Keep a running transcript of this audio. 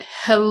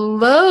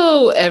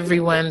Hello,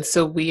 everyone.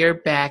 So we are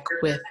back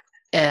with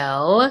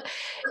Elle.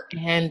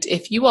 And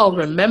if you all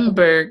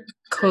remember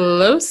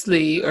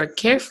closely or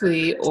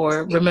carefully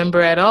or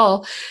remember at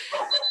all,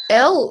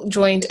 Elle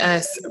joined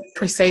us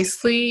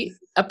precisely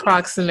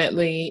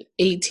approximately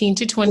 18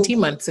 to 20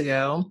 months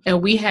ago.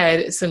 And we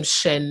had some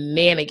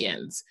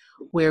shenanigans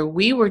where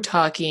we were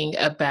talking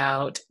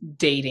about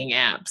dating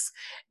apps.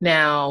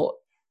 Now,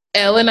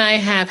 Elle and I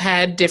have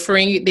had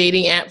differing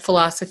dating app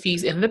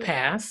philosophies in the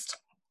past,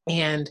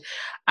 and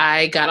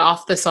I got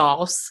off the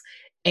sauce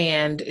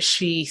and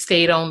she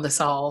stayed on the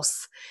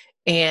sauce.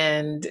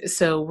 And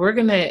so we're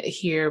going to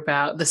hear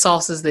about the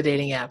sauce is the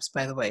dating apps,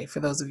 by the way, for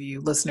those of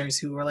you listeners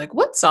who are like,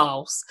 what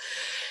sauce?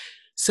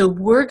 So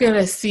we're going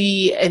to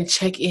see and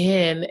check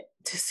in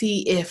to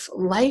see if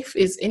life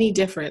is any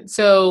different.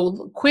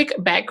 So quick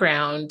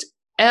background.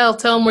 Elle,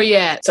 tell them where you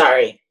at.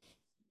 Sorry.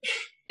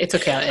 It's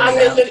okay.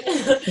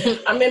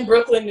 I'm in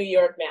Brooklyn, New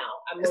York now.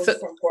 I moved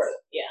from Portland.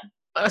 Yeah.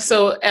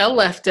 So Elle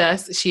left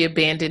us. She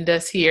abandoned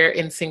us here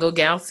in Single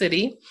Gal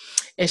City,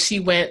 and she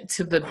went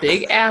to the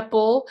Big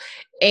Apple,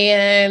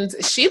 and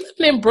she lived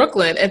in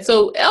Brooklyn. And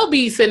so Elle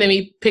be sending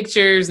me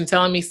pictures and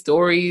telling me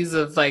stories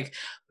of like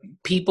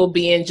people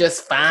being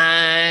just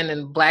fine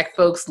and Black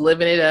folks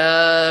living it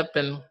up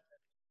and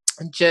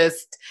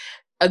just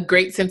a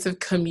great sense of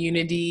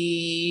community.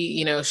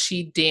 You know,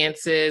 she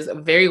dances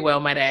very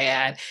well, might I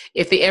add.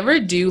 If they ever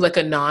do like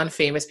a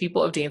non-famous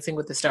people of Dancing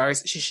with the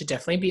Stars, she should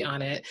definitely be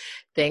on it.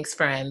 Thanks,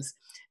 friends,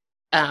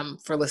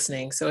 for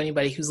listening. So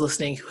anybody who's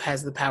listening who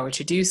has the power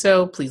to do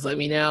so, please let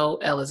me know.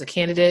 Elle is a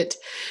candidate.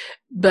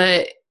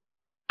 But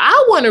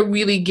I want to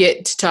really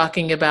get to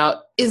talking about,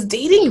 is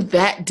dating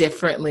that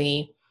different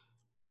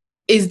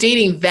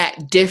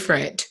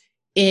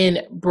in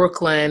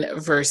Brooklyn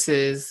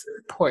versus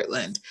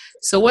Portland?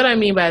 So what I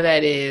mean by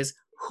that is,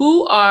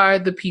 who are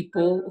the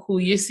people who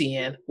you're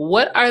seeing?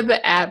 What are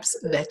the apps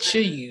that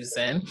you're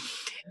using?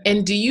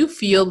 And do you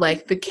feel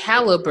like the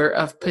caliber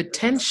of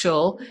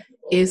potential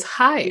is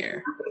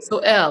higher? So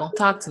Elle,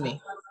 talk to me.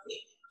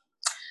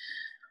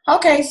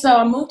 Okay, so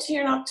I moved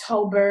here in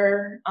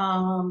October,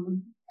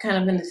 kind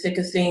of in the thick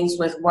of things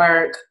with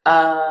work.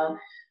 But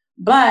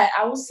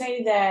I will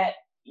say that,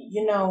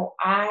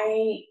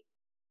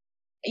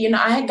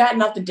 I had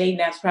gotten off the dating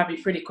apps probably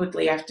pretty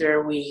quickly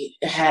after we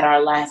had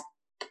our last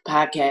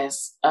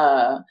podcast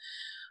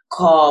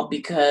call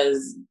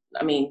because,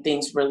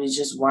 things really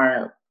just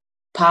weren't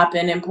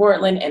popping in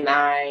Portland, and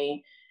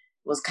I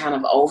was kind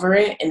of over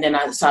it. And then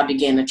I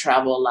began to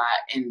travel a lot,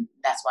 and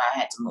that's why I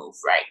had to move,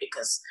 right?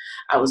 Because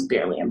I was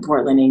barely in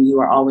Portland, and you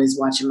were always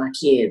watching my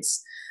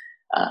kids.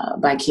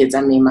 By kids,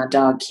 I mean my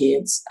dog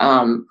kids.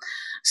 I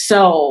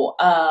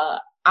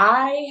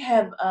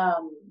have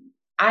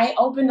I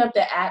opened up the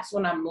apps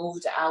when I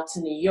moved out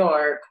to New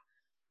York,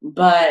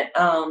 but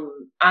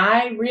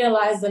I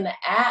realized in the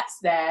apps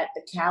that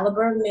the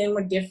caliber of men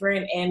were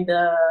different and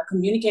the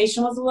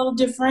communication was a little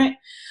different.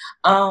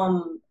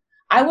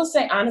 I will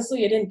say,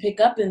 honestly, it didn't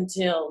pick up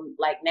until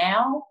like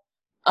now.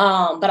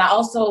 But I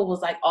also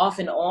was like off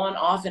and on,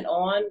 off and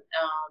on.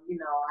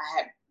 I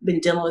had been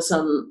dealing with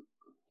some,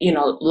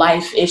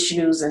 life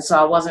issues. And so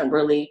I wasn't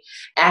really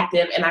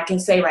active. And I can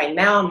say right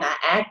now I'm not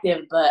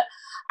active, but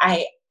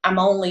I'm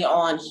only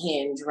on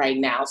Hinge right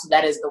now. So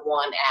that is the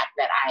one app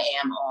that I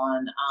am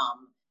on,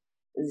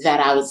 that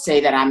I would say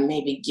that I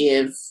maybe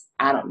give,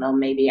 I don't know,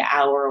 maybe an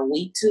hour a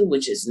week to,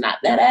 which is not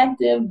that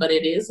active, but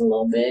it is a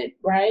little bit,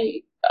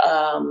 right?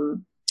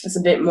 It's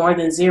a bit more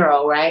than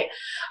zero, right?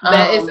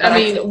 That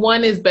is,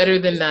 one is better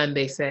than none,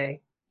 they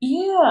say.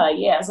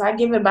 Yeah. So I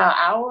give it about an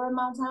hour of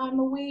my time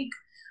a week.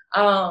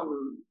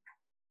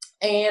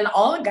 And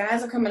all the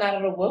guys are coming out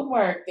of the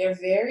woodwork. They're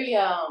very,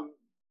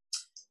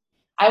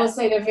 I would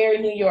say they're very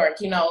New York.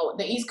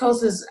 The East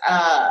Coast is,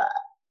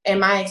 in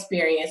my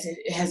experience,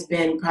 it has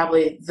been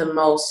probably the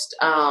most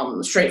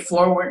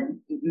straightforward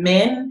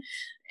men.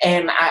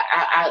 And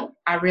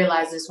I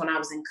realized this when I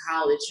was in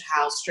college,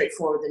 how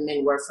straightforward the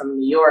men were from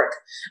New York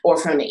or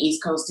from the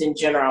East Coast in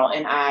general.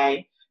 And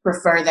I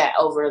prefer that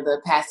over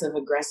the passive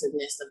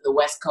aggressiveness of the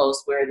West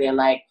Coast, where they're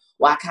like,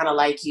 well, I kind of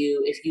like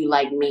you if you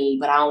like me,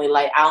 but I only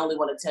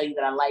want to tell you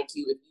that I like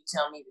you if you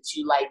tell me that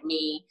you like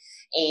me.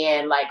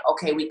 And like,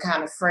 okay, we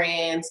kind of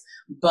friends,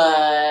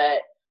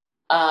 but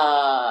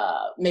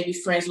maybe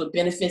friends with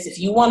benefits. If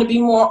you want to be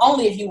more,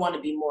 only if you want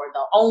to be more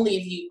though. Only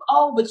if you,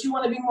 but you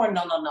want to be more.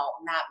 No,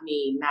 not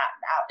me. Not,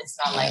 it's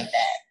not like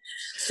that.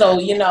 So,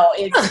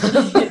 it's,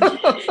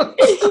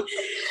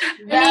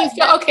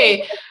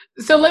 Okay.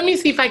 So let me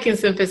see if I can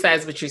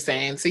synthesize what you're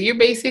saying. So you're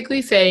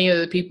basically saying that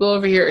the people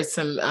over here are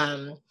some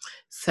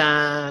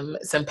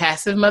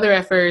passive mother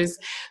effers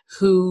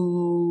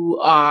who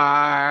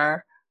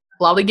are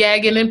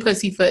lollygagging and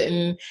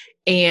pussyfooting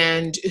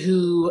and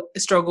who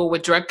struggle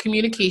with direct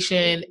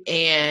communication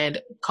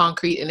and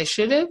concrete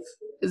initiative.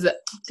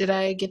 Did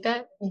I get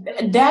that?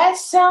 That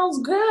sounds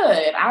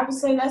good. I would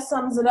say that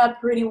sums it up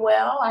pretty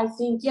well. I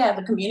think, yeah,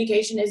 the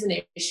communication is an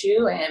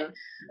issue, and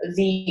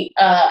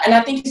and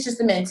I think it's just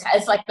the mental.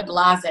 It's like the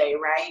blase,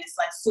 right? It's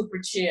like super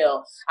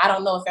chill. I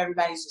don't know if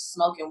everybody's just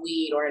smoking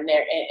weed or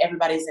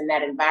everybody's in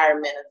that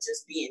environment of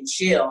just being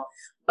chill.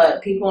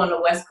 But people on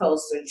the West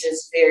Coast are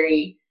just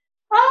very,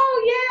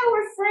 oh yeah,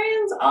 we're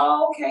friends.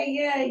 Oh, okay,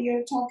 yeah,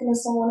 you're talking to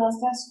someone else.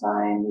 That's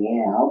fine.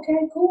 Yeah,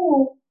 okay,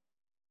 cool.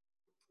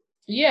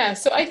 Yeah,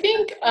 so I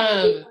think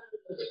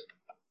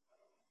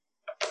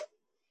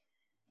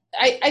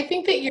I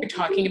think that you're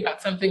talking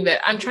about something that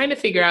I'm trying to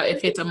figure out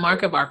if it's a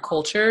mark of our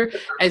culture,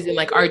 as in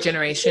like our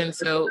generation.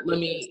 So let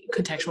me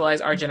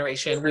contextualize our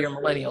generation. We are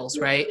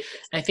millennials, right?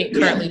 And I think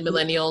currently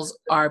millennials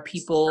are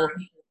people.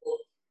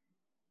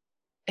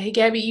 Hey,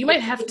 Gabby, you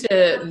might have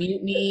to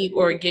mute me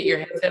or get your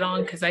headset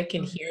on because I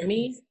can hear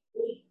me.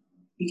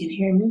 You can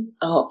hear me?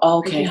 Oh, I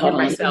okay, can hold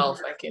hear on.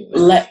 myself. I can.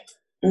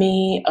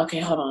 Okay,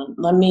 hold on.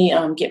 Let me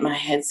get my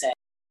headset.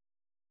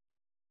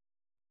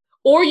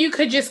 Or you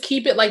could just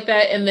keep it like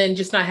that and then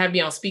just not have me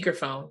on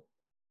speakerphone.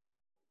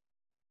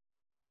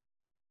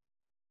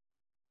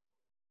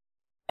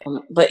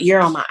 But you're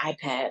on my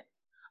iPad.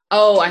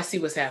 Oh, I see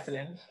what's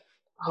happening.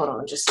 Hold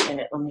on just a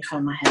minute. Let me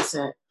find my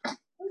headset.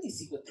 Let me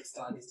see what this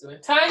dog is doing.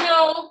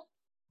 Tino!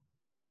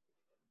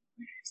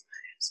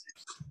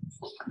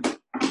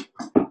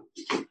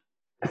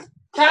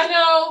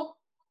 Tino!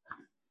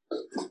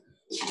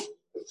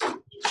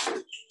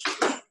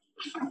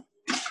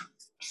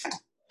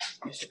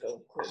 I should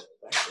go quick.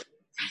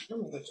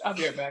 I'll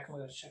be right back. I'm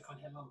going to check on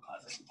him. I'm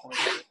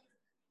positive.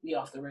 Be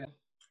off the rail.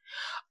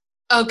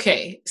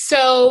 Okay,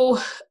 so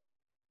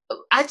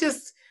I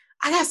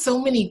got so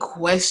many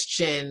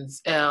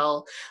questions,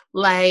 Elle.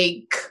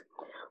 Like,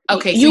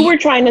 okay, you were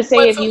trying to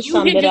say if you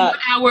summed it up.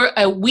 1 hour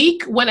a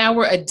week, 1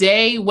 hour a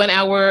day, 1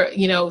 hour,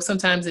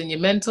 sometimes in your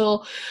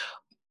mental.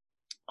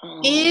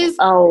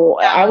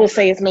 I would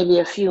say it's maybe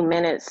a few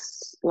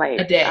minutes, like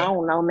a day. I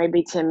don't know,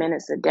 maybe 10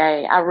 minutes a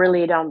day. I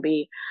really don't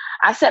be.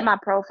 I set my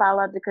profile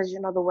up because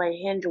the way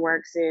Hinge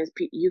works is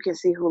you can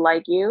see who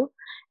like you,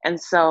 and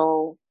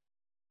so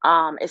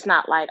it's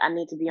not like I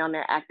need to be on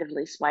there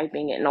actively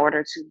swiping in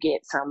order to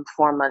get some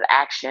form of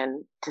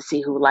action to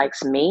see who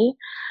likes me.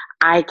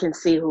 I can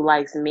see who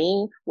likes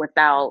me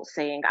without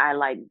saying I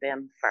like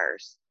them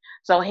first.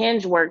 So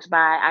Hinge works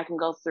by I can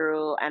go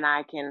through and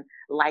I can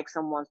like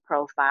someone's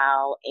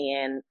profile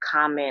and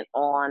comment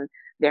on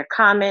their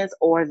comments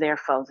or their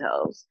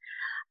photos.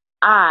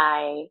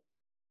 I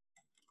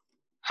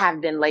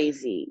have been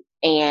lazy,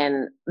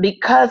 and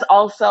because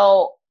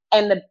also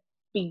in the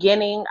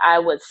beginning I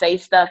would say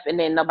stuff and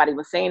then nobody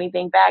would say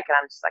anything back, and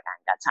I'm just like, I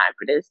ain't got time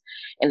for this.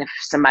 And if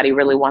somebody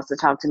really wants to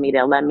talk to me,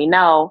 they'll let me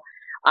know.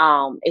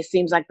 It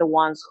seems like the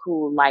ones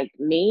who like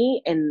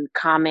me and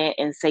comment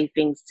and say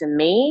things to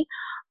me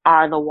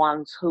are the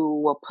ones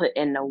who will put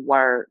in the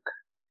work.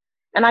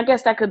 And I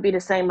guess that could be the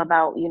same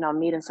about,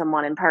 meeting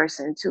someone in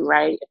person too,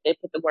 right? If they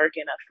put the work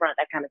in up front,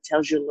 that kind of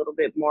tells you a little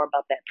bit more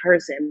about that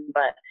person.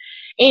 But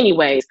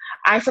anyways,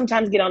 I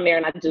sometimes get on there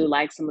and I do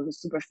like some of the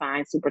super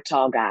fine, super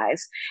tall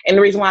guys. And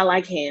the reason why I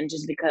like Hinge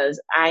is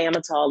because I am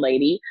a tall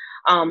lady.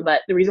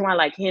 But the reason why I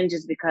like Hinge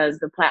is because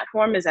the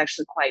platform is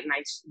actually quite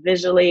nice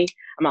visually.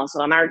 I'm also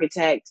an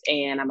architect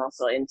and I'm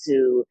also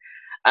into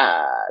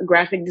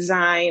graphic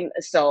design.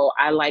 So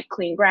I like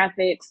clean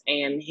graphics,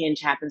 and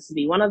Hinge happens to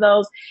be one of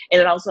those. And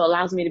it also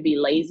allows me to be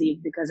lazy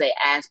because they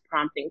ask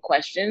prompting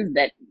questions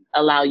that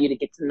allow you to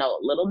get to know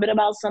a little bit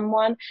about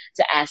someone,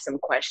 to ask some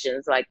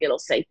questions. Like it'll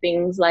say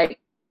things like,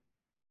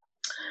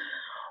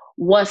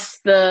 what's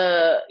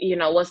the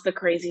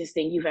craziest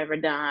thing you've ever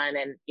done?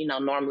 And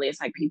normally it's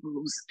like people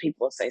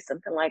will say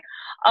something like,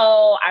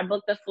 oh, I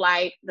booked a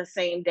flight the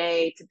same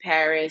day to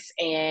Paris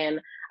and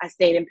I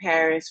stayed in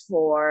Paris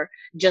for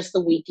just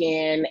the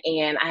weekend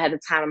and I had the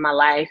time of my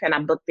life and I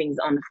booked things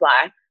on the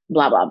fly,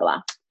 blah blah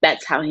blah.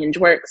 That's how Hinge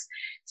works.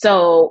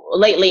 So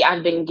lately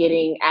I've been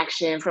getting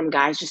action from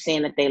guys just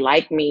saying that they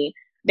like me.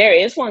 There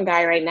is one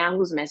guy right now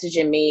who's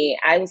messaging me.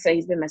 I would say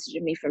he's been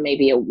messaging me for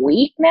maybe a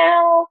week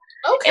now.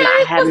 Okay. And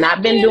I have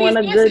not been doing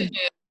a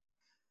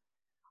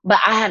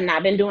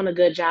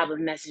good job of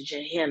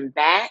messaging him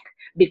back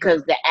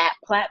because the app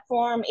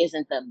platform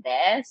isn't the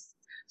best.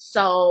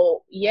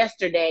 So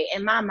yesterday,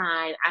 in my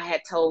mind, I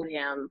had told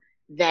him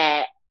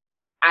that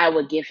I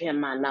would give him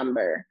my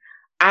number.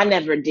 I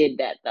never did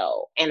that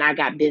though, and I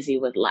got busy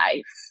with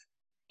life.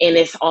 And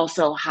it's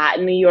also hot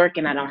in New York,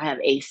 and I don't have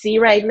AC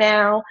right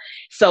now.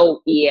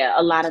 So yeah,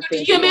 a lot of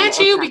things. Can you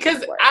imagine?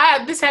 Because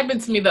this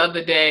happened to me the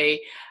other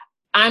day.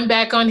 I'm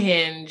back on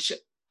Hinge.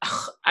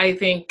 I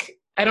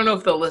don't know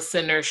if the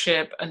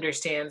listenership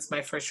understands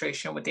my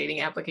frustration with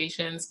dating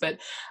applications, but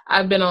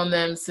I've been on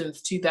them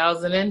since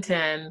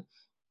 2010.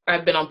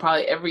 I've been on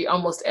probably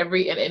almost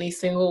every and any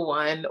single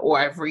one, or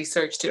I've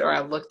researched it or I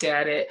looked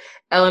at it.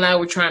 Elle and I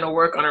were trying to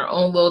work on our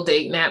own little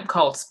dating app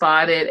called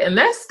Spotted, and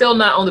that's still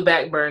not on the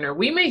back burner.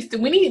 We may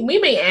activate.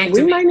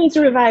 We might need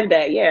to revive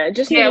that. Yeah,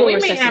 just need a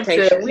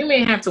resuscitation. We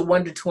may have to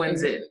Wonder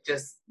Twins it,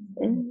 just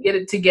get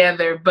it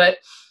together. But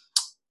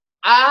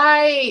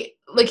I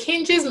like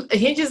Hinge is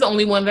the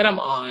only one that I'm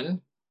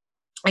on.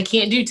 I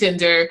can't do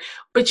Tinder.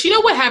 But you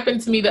know what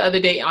happened to me the other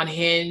day on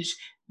Hinge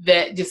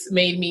that just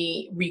made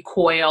me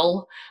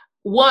recoil?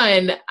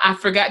 One, I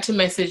forgot to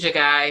message a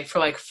guy for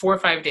like 4 or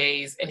 5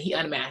 days and he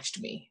unmatched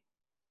me.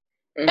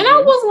 And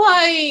I was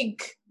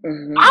like,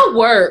 I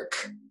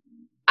work.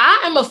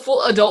 I am a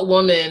full adult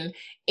woman,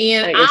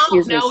 and Like, I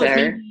excuse don't me, know if sir.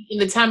 maybe in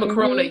the time of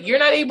Corona you're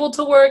not able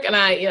to work, and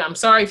I'm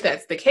sorry if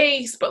that's the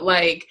case, but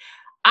like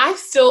I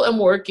still am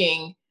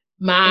working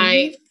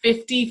my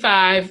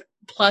 55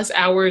 plus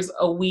hours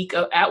a week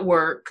at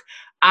work.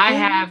 I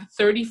have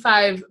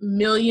 35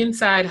 million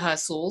side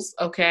hustles.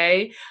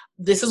 Okay,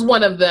 this is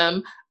one of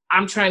them.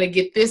 I'm trying to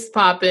get this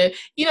popping,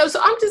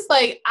 so I'm just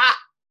like,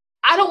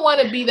 I don't want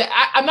to be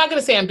that. I'm not going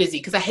to say I'm busy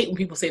because I hate when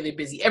people say they're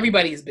busy.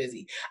 Everybody is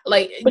busy.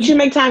 Like, But you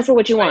make time for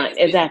what you want. everybody's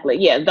busy. Exactly.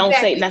 Yeah. Don't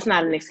say Exactly. that's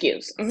not an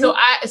excuse. So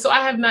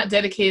I have not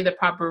dedicated the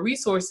proper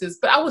resources,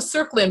 but I was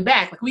circling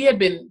back. Like we had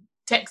been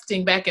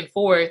texting back and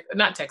forth,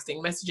 not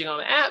texting, messaging on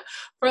the app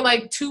for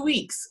like 2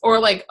 weeks or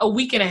like a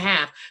week and a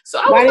half. So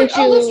I was like,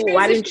 oh, let's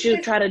Why transition didn't you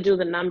this. try to do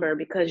the number?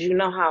 Because you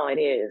know how it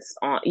is.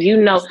 Well,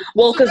 So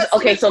because that's, so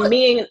okay, that's so what,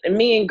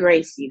 me and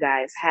Grace, you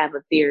guys have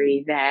a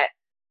theory that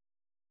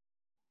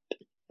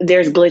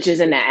there's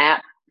glitches in the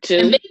app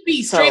and too. they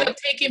be straight So up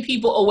taking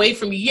people away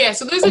from you. Yeah.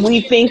 So there's a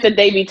we chance. think that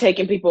they be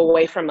taking people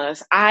away from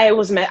us. I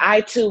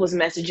too was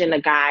messaging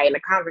a guy, and the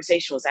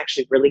conversation was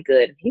actually really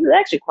good. He was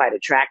actually quite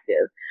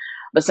attractive.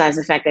 Besides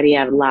the fact that he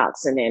had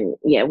locks, and then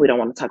yeah, we don't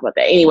want to talk about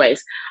that.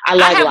 Anyways, I I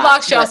like have locks,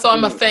 locks, y'all, so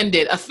I'm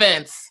offended.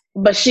 Offense.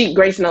 but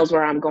Grace knows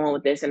where I'm going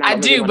with this, and I I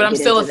don't really do, want but to I'm get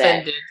still into that.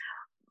 offended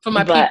for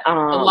my But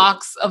people, the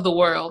locks of the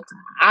world.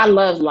 I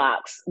love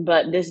locks,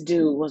 but this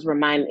dude was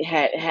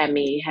had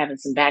me having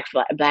some back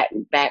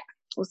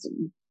what's it,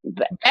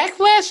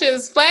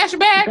 Backflashes,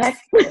 flashbacks, back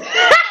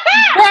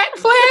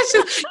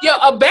backflashes. Yo,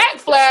 a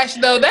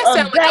backflash though, that a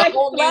sounds like a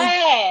whole new.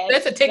 backflash.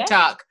 That's a That's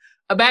TikTok.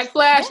 A backflash,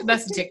 that's a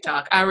that's a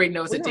TikTok. TikTok. I already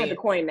know it's We're a gonna have to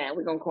dance. coin that.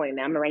 We're gonna coin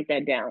that. I'm gonna write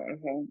that down.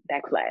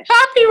 Backflash.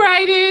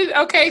 Copyrighted.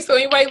 Okay, so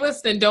anybody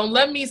listening, don't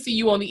let me see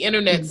you on the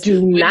internet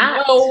Do with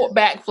not no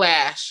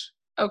backflash.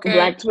 Okay,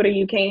 Black Twitter.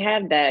 You can't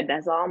have that.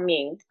 That's all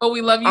me. but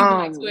we love you,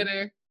 Black Um,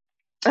 Twitter.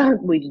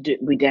 we do.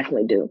 We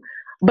definitely do.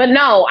 But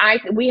no,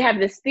 we have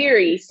this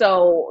theory.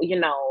 So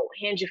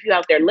Hinge, if you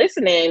out there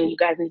listening, you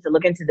guys need to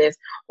look into this.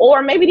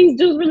 Or maybe these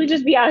dudes really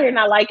just be out here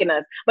not liking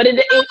us. But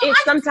it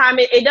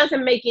sometimes it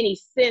doesn't make any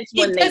sense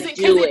when It they doesn't,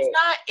 because do it's it.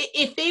 not.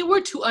 If they were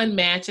to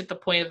unmatch at the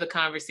point of the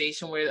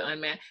conversation where the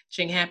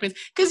unmatching happens,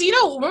 because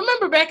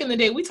remember back in the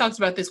day we talked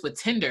about this with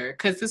Tinder,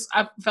 because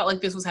I felt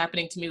like this was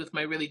happening to me with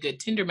my really good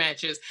Tinder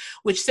matches.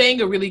 Which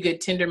saying a really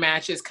good Tinder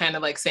match is kind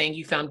of like saying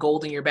you found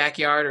gold in your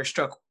backyard or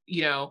struck,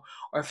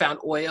 or found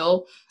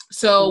oil.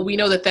 So we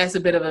know that that's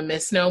a bit of a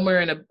misnomer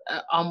and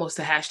almost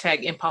a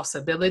hashtag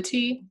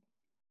impossibility.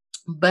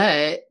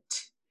 But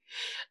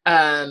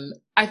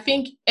I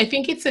think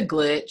it's a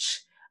glitch,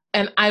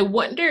 and I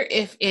wonder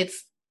if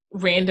it's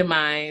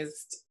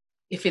randomized,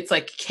 if it's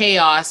like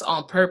chaos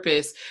on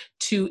purpose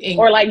to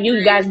Or like encourage,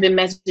 you guys been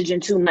messaging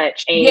too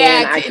much, and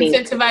yeah, I to think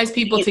incentivize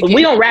people to we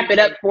get gonna wrap it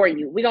up closer. for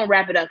you. We gonna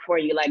wrap it up for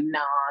you. Like, nah,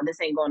 this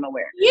ain't going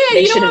nowhere. Yeah,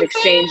 They you know should what have I'm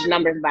saying? exchanged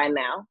numbers by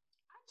now.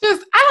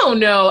 Just I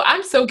don't know.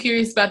 I'm so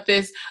curious about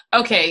this.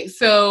 Okay,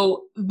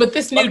 so but Okay.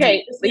 this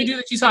new dude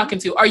that you're talking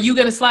to, are you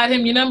gonna slide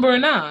him your number or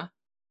not?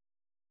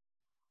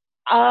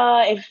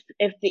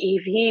 If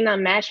he ain't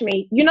unmatched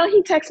me,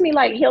 he texts me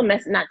like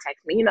not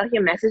text me.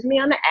 He'll message me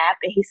on the app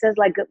and he says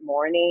like good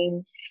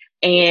morning,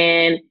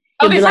 and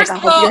he'll Okay, be like, first I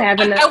of hope you're all,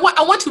 having a I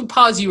want to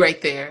pause you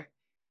right there.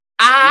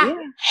 I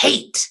yeah.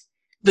 hate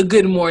the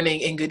good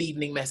morning and good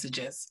evening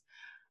messages.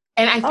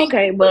 And I think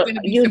Okay, people are but going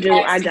to be you do.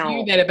 I surprised to hear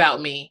don't. that about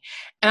me.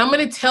 And I'm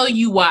going to tell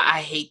you why I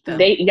hate them.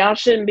 Y'all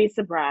shouldn't be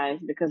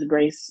surprised because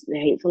Grace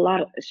hates a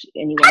lot of.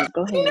 Anyways,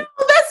 go ahead. No,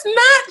 that's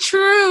not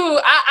true.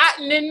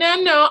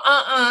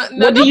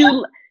 No, What do no.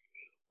 you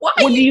Why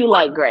What do you you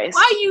why, like, Grace?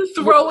 why you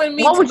throwing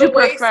me What to would you the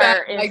wayside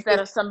prefer like instead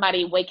this? of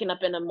somebody waking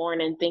up in the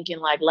morning thinking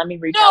like, let me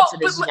reach out No,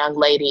 to this young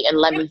lady and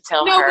let me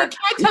tell her but can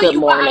I tell good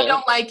you why I morning?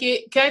 don't like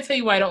it? Can I tell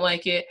you why I don't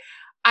like it?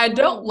 I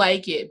don't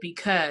like it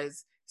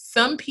because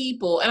some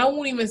people, and I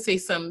won't even say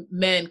some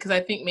men, because I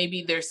think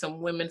maybe there's some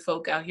women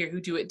folk out here who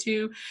do it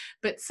too,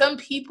 but some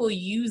people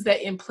use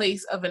that in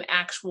place of an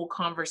actual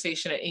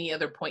conversation at any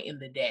other point in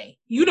the day.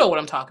 You know what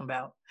I'm talking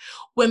about.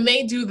 When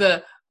they do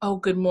the, oh,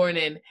 good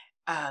morning,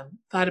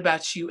 thought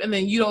about you, and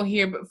then you don't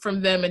hear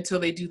from them until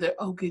they do the,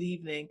 oh, good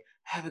evening,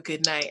 have a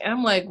good night. And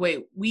I'm like,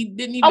 wait, we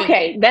didn't even.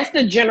 Okay, that's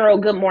the general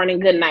good morning,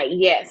 good night.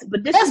 Yes,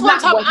 but this That's is what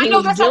I'm not talking what about. I he know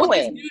was that's not what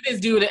this doing. dude is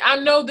doing. I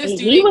know this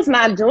dude He ain't. was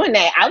not doing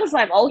that. I was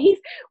like, oh,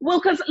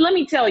 because let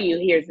me tell you,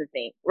 here's the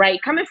thing,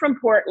 right? Coming from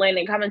Portland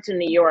and coming to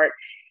New York,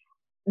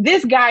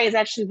 this guy is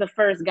actually the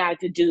first guy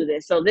to do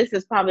this. So this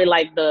is probably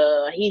like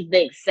he's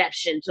the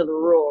exception to the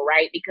rule,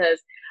 right? Because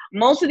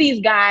most of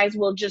these guys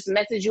will just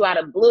message you out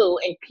of blue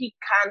and keep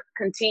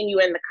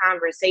continuing the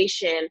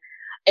conversation.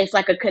 It's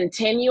like a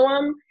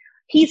continuum.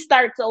 he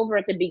starts over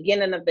at the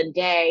beginning of the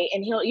day,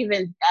 and he'll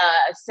even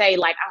say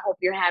like, I hope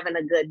you're having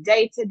a good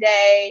day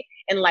today,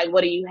 and like,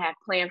 what do you have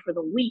planned for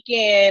the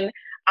weekend?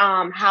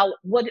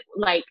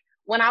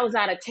 When I was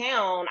out of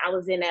town, I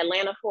was in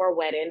Atlanta for a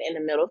wedding in the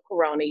middle of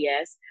Corona,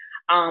 yes.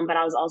 But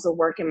I was also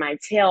working my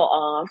tail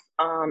off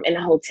in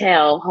a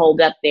hotel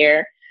holed up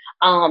there.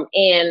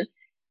 And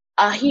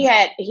I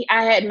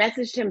had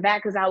messaged him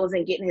back because I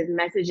wasn't getting his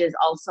messages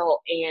also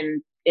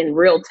in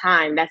real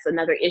time. That's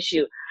another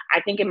issue.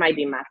 I think it might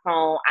be my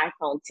phone,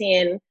 iPhone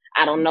 10.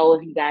 I don't know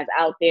if you guys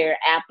out there,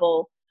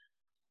 Apple.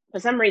 For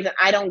some reason,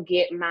 I don't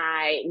get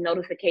my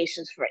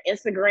notifications for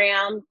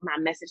Instagram, my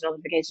message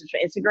notifications for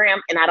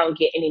Instagram, and I don't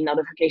get any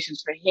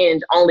notifications for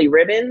Hinge, only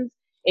ribbons.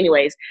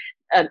 Anyways,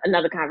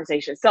 another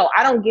conversation. So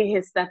I don't get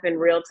his stuff in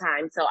real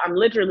time. So I'm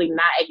literally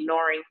not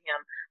ignoring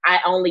him.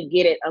 I only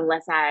get it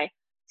unless I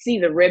see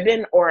the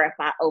ribbon or if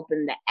I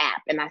open the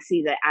app and I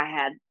see that I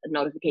had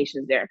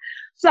notifications there.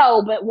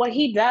 So, but what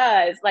he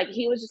does, like,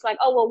 he was just like,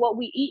 oh, well, what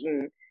we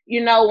eating?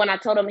 You know, when I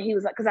told him, he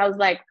was like, because I was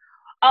like,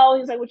 oh,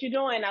 he was like, what you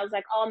doing? I was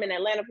like, oh, I'm in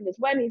Atlanta for this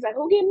wedding. He's like,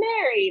 who getting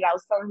married? I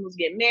was telling him who's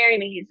getting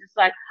married. And he's just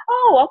like,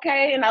 oh,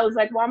 okay. And I was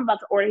like, well, I'm about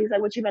to order. He's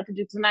like, what you about to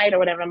do tonight or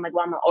whatever? I'm like,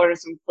 well, I'm going to order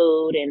some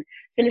food and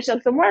finish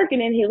up some work.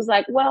 And then he was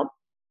like, well,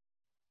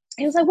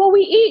 what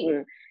we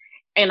eating?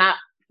 And I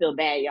feel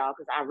bad, y'all,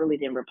 because I really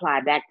didn't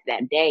reply back to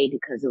that day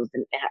because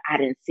I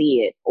didn't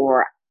see it.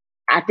 Or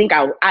I think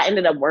I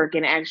ended up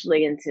working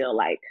actually until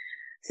like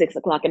 6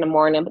 o'clock in the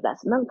morning, but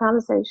that's another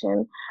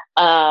conversation.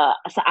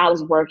 So I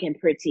was working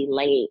pretty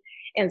late.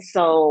 And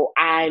so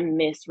I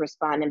missed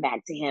responding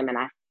back to him, and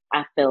I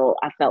felt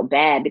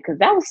bad because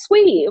that was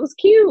sweet. It was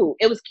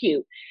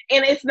cute.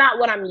 And it's not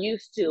what I'm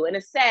used to, and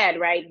it's sad,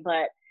 right?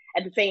 But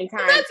at the same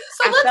time,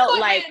 let's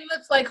go ahead and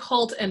let's like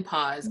halt and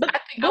pause.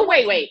 But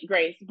wait,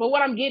 Grace. But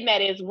what I'm getting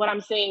at is, what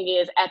I'm saying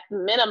is, at the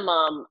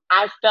minimum,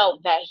 I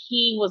felt that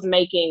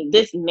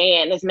this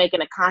man is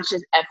making a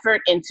conscious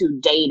effort into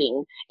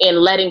dating and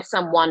letting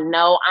someone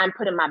know I'm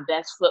putting my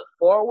best foot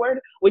forward,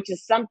 which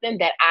is something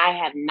that I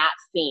have not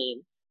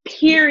seen,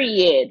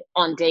 period,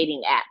 on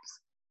dating apps.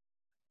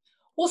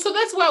 Well, so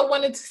that's why I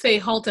wanted to say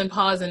halt and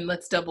pause and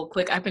let's double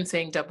click. I've been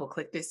saying double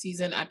click this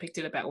season. I picked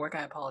it up at work.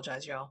 I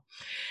apologize, y'all.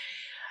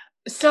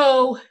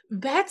 So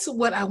that's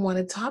what I want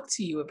to talk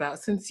to you about,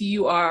 since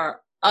you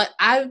are,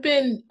 I've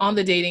been on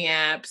the dating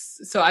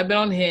apps. So I've been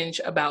on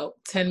Hinge about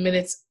 10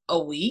 minutes a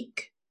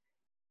week.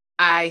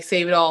 I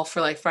save it all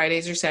for like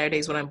Fridays or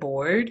Saturdays when I'm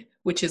bored,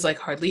 which is like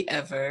hardly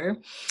ever.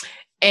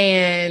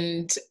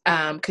 And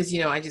because,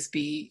 I just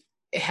be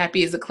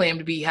happy as a clam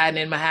to be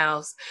hiding in my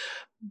house.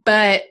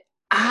 But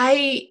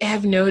I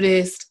have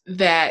noticed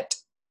that.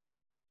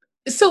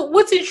 So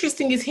what's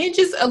interesting is Hinge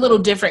is a little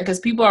different because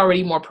people are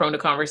already more prone to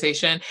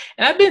conversation.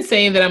 And I've been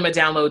saying that I'm gonna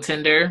download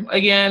Tinder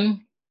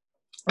again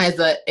as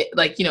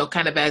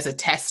kind of as a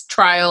test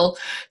trial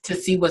to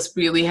see what's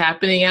really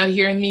happening out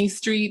here in these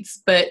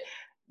streets. But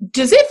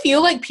does it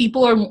feel like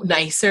people are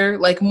nicer,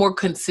 like more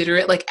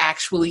considerate, like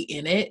actually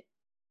in it?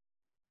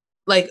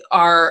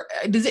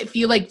 Does it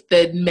feel like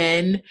the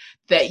men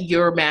that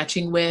you're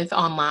matching with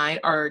online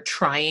are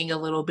trying a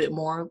little bit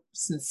more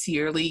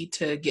sincerely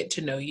to get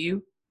to know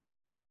you?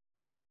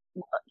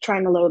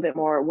 Trying a little bit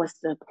more. What's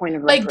the point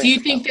of reference? Do you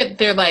think that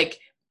they're like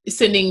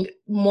sending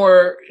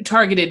more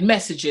targeted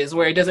messages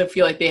where it doesn't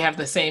feel like they have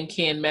the same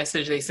canned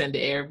message they send to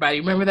everybody?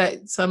 Remember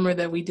that summer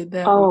that we did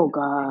that? Oh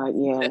God,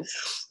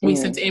 yes. We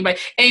sent to anybody.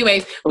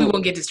 Anyways, we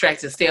won't get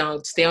distracted. Stay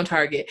on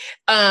target.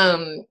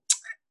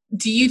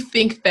 Do you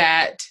think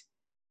that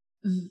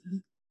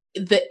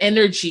the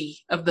energy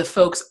of the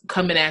folks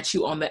coming at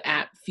you on the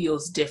app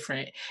feels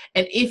different?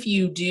 And if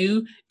you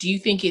do you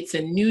think it's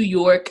a New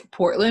York,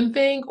 Portland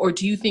thing, or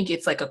do you think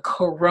it's like a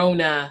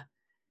Corona,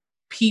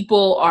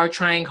 people are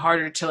trying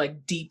harder to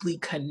like deeply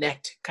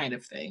connect kind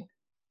of thing?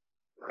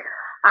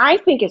 I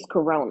think it's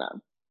Corona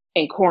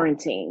and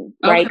quarantine,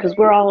 right? Because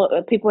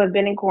people have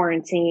been in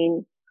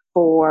quarantine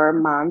for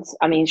months.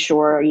 I mean,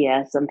 sure,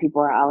 yeah, some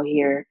people are out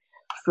here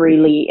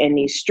freely in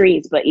these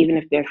streets, but even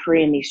if they're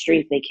free in these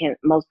streets,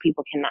 most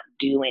people cannot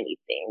do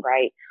anything,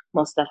 right?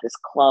 Most stuff is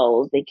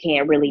closed. They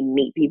can't really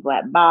meet people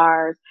at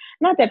bars.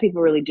 Not that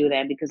people really do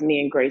that, because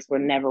me and Grace were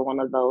never one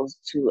of those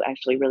to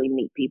actually really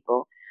meet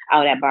people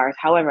out at bars.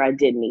 However, I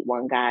did meet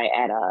one guy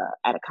at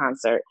a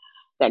concert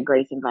that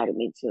Grace invited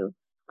me to.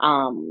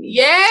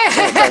 Yes.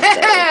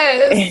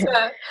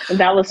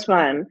 That was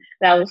fun.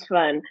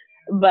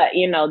 But,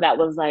 that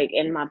was like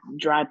in my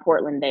dry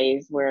Portland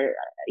days where,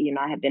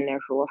 I had been there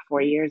for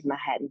 4 years and I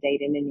hadn't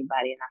dated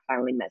anybody, and I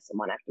finally met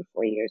someone after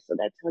 4 years. So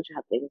that tells you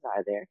how things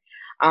are there.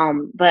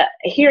 But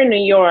here in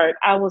New York,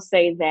 I will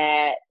say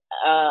that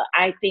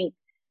I think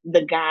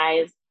the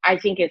guys, I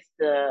think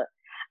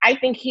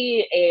he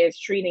is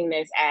treating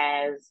this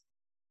as,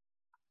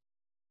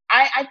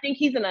 I think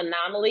he's an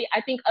anomaly.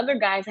 I think other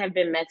guys have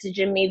been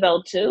messaging me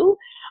though too.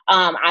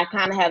 I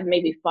kind of have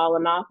maybe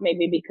fallen off,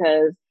 maybe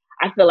because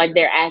I feel like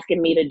they're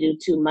asking me to do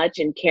too much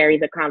and carry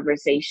the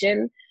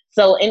conversation.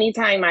 So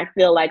anytime I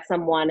feel like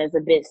someone is a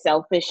bit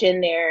selfish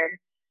in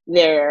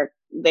their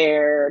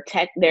their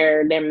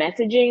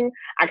messaging,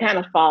 I kind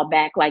of fall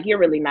back like, you're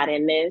really not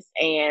in this,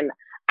 and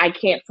I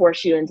can't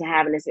force you into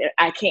having this.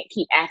 I can't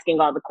keep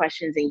asking all the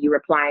questions and you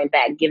replying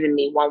back, giving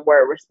me one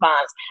word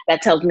response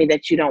that tells me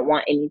that you don't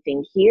want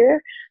anything here.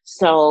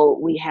 So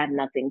we have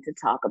nothing to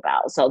talk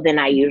about. So then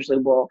I usually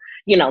will,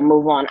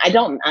 move on. I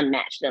don't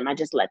unmatch them. I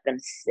just let them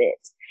sit.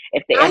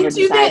 If they I ever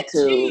do decide that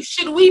to, too.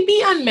 Should we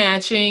be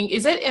unmatching?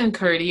 Is that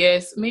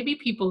uncourteous? Maybe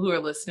people who are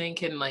listening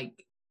can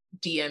like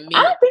DM I me.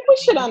 don't think we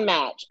should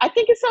unmatch. I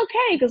think it's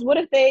okay, because what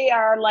if they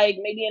are like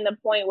maybe in the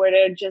point where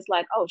they're just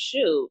like, oh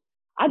shoot,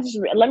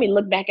 let me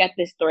look back at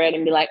this thread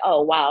and be like,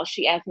 oh wow,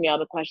 she asked me all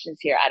the questions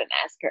here. I didn't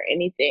ask her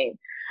anything.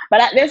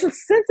 But there's a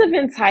sense of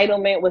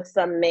entitlement with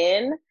some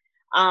men,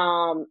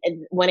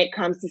 when it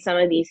comes to some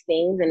of these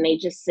things, and they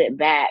just sit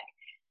back.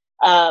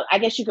 I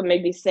guess you could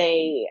maybe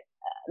say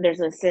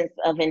there's a sense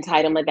of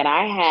entitlement that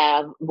I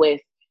have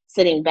with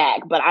sitting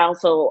back, but I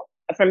also,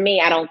 for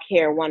me, I don't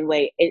care one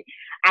way.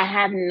 I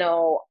have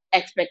no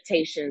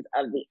expectations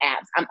of the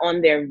apps. I'm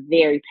on there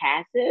very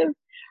passive,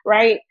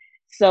 right?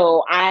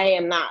 So I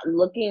am not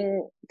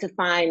looking to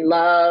find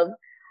love.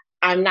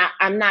 I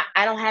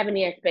don't have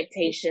any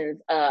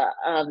expectations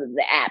of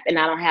the app, and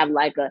I don't have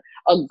like a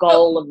So,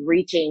 goal of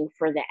reaching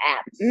for the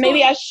app. so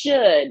Maybe I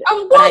should,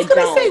 well, but I I was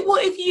gonna say, don't. well,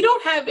 if you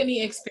don't have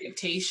any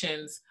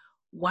expectations,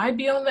 why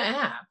be on the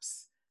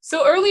apps?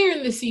 So earlier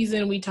in the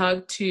season, we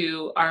talked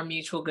to our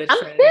mutual good I'm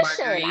friend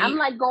fishing. I'm Marguerite,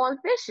 like going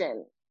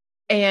fishing.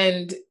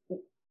 and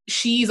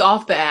she's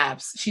off the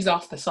apps. She's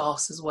off the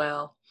sauce as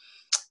well.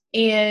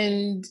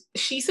 And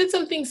she said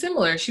something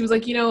similar. She was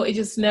like, it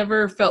just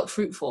never felt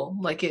fruitful.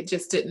 Like it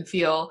just didn't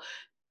feel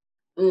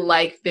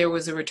like there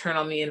was a return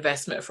on the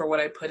investment for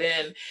what I put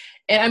in.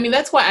 And I mean,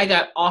 that's why I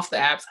got off the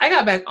apps. I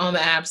got back on the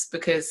apps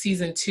because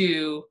season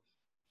 2,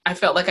 I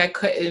felt like I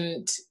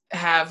couldn't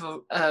have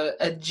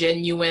a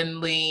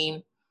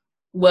genuinely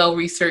well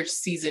researched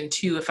season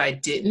 2 if I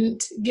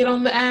didn't get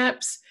on the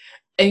apps.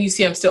 And you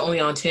see, I'm still only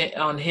on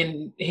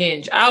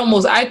Hinge.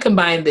 I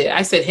combined it.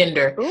 I said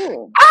Hinder.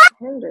 Ooh,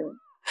 Hinder.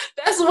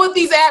 That's what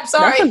these apps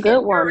are, That's a a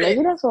good one. hindrance.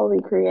 Maybe that's what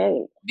we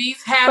create.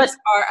 These But apps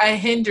are a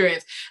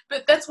hindrance.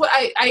 But that's what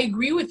I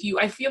agree with you.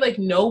 I feel like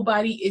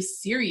nobody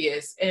is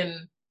serious.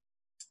 And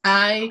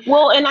I,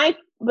 well,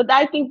 but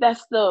I think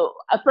that's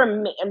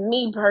for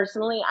me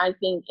personally. I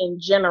think in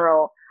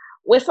general,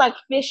 it's like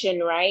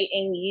fishing, right?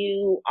 And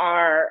you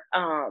are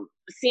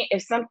see,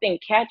 if something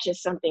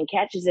catches.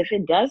 If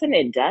it doesn't,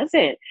 it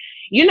doesn't.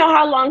 You know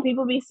how long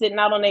people be sitting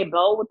out on their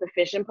boat with the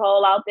fishing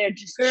pole out there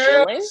just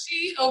girl, chilling?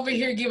 she over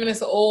here giving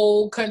us an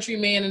old country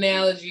man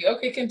analogy.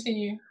 Okay,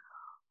 continue.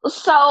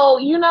 So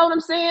you know what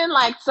I'm saying?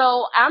 Like,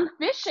 so I'm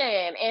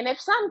fishing, and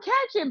if some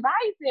catch it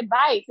bites, it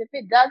bites. If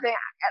it doesn't,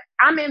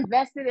 I'm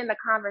invested in the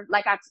conversation.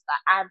 Like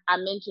I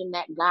mentioned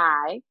that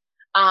guy.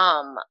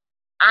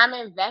 I'm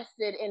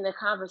invested in the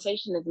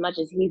conversation as much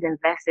as he's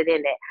invested in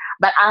it.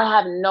 But I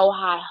have no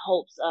high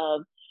hopes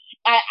of.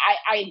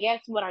 I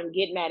guess what I'm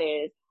getting at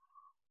is,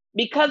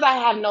 because I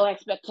have no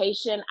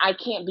expectation, I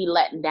can't be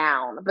let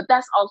down. But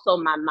that's also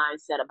my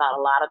mindset about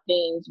a lot of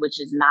things, which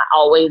is not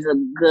always a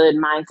good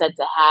mindset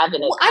to have,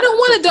 and it Well, I kind of don't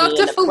want puts to me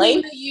Dr. in a place.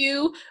 Felina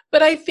you,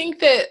 but I think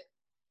that,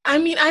 I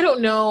mean, I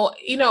don't know.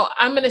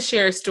 I'm going to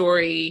share a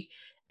story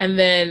and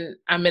then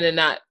I'm going to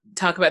not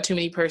talk about too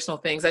many personal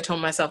things. I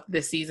told myself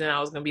this season I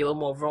was going to be a little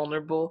more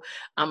vulnerable.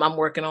 I'm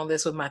working on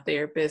this with my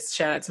therapist.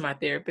 Shout out to my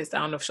therapist. I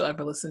don't know if she'll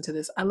ever listen to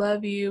this. I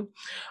love you.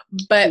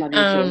 But Love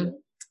you too.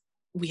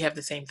 we have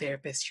the same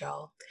therapist,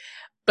 y'all.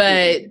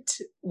 Mm-hmm. But,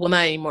 well,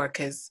 not anymore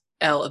because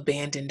Elle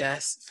abandoned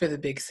us for the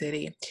big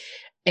city.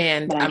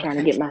 And But I'm a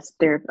country.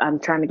 I'm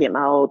trying to get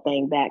my old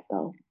thing back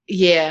though.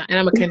 Yeah, and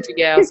I'm a country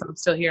gal, so I'm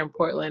still here in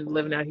Portland,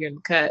 living out here in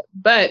the cut.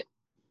 But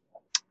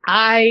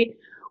I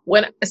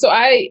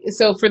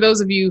so for those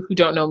of you who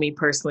don't know me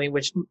personally,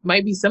 which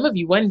might be some of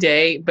you one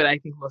day, but I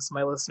think most of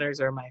my listeners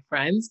are my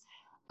friends,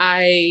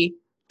 I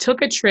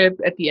took a trip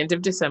at the end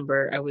of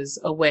December. I was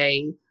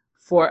away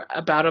for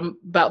about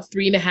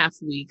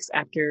 3.5 weeks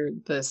after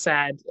the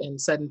sad and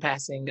sudden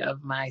passing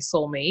of my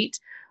soulmate,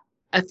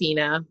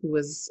 Athena, who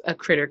was a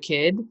critter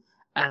kid,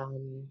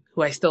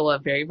 who I still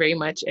love very, very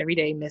much every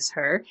day, miss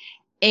her.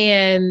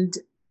 And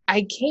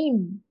I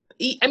came,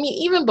 I mean,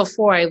 even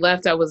before I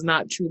left, I was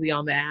not truly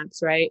on the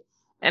apps, right?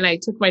 And I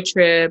took my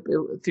trip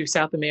through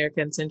South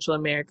America and Central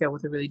America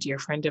with a really dear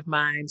friend of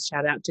mine.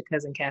 Shout out to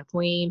cousin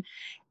Kathleen.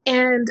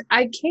 And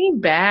I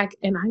came back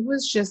and I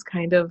was just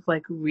kind of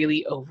like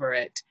really over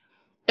it.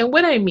 And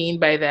what I mean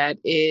by that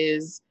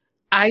is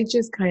I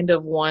just kind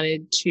of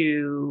wanted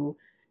to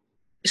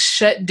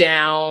shut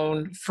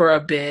down for a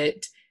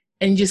bit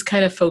and just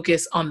kind of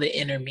focus on the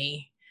inner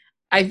me.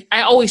 I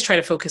always try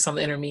to focus on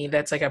the inner me.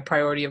 That's like a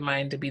priority of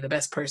mine, to be the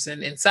best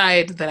person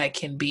inside that I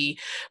can be.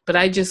 But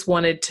I just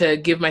wanted to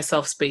give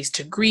myself space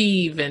to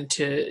grieve and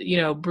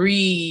to,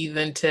 breathe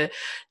and to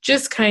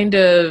just kind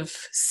of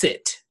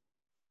sit.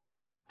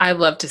 I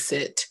love to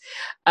sit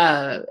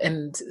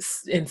and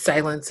in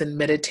silence and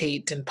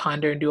meditate and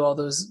ponder and do all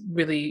those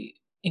really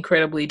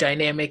incredibly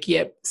dynamic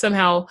yet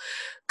somehow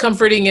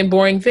comforting and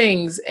boring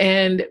things.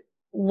 And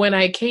when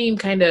I came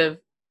kind of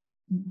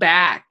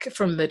back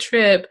from the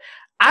trip,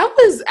 I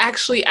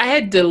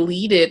had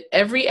deleted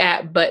every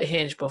app but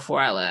Hinge before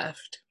I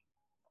left.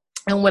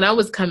 And when I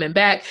was coming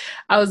back,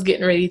 I was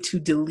getting ready to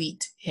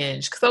delete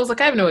Hinge because I was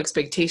like, I have no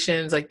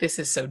expectations. Like, this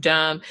is so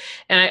dumb.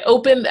 And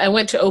I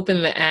went to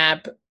open the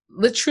app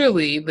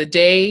literally the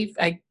day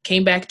I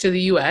came back to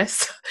the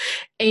US,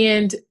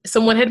 and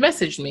someone had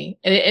messaged me.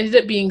 And it ended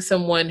up being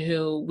someone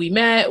who we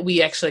met.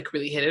 We actually like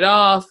really hit it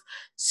off.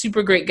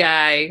 Super great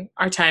guy.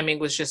 Our timing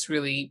was just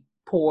really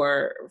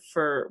poor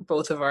for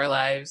both of our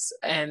lives.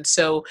 And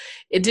so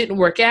it didn't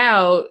work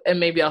out. And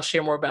maybe I'll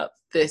share more about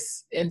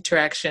this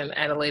interaction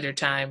at a later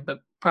time, but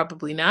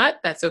probably not.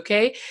 That's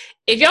okay.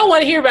 If y'all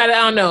want to hear about it,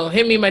 I don't know,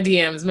 hit me in my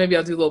DMs. Maybe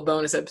I'll do a little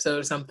bonus episode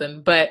or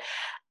something. But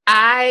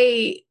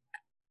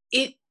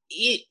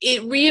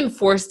it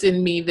reinforced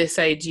in me this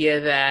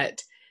idea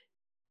that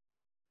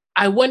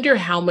I wonder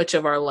how much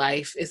of our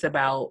life is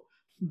about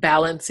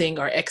balancing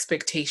our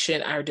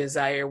expectation, our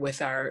desire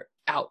with our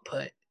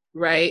output,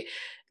 right?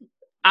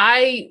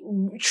 I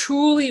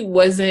truly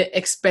wasn't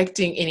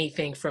expecting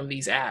anything from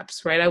these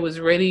apps, right? I was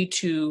ready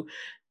to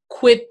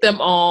quit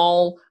them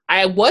all.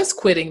 I was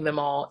quitting them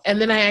all. And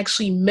then I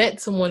actually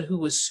met someone who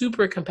was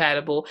super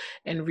compatible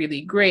and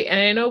really great. And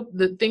I know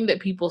the thing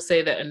that people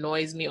say that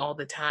annoys me all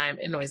the time,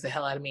 annoys the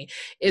hell out of me,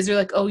 is they're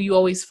like, oh, you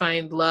always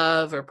find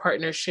love or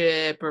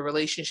partnership or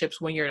relationships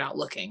when you're not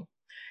looking.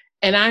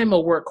 And I'm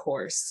a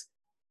workhorse.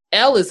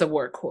 Elle is a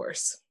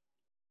workhorse.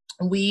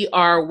 We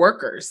are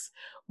workers.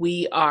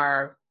 We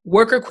are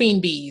worker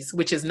queen bees,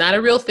 which is not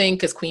a real thing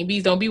because queen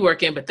bees don't be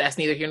working, but that's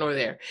neither here nor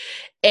there.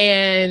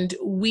 And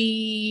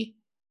we,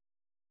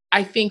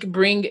 I think,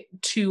 bring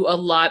to a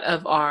lot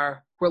of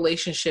our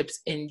relationships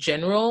in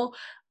general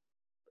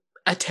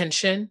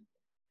attention.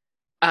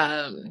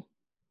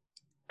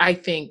 I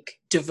think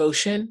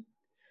devotion.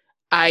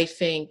 I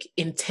think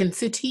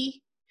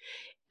intensity.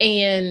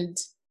 And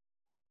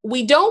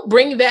we don't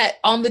bring that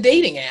on the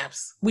dating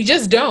apps. We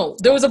just don't.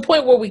 There was a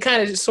point where we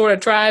kind of sort of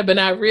tried, but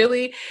not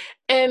really.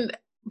 And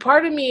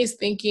part of me is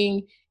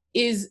thinking,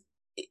 is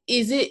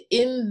it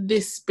in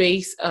this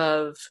space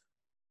of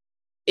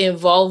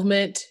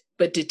involvement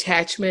but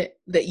detachment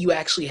that you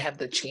actually have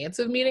the chance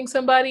of meeting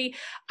somebody?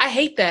 I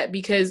hate that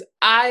because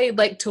I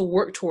like to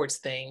work towards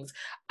things.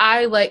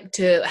 I like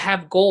to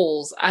have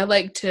goals. I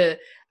like to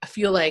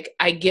feel like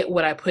I get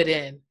what I put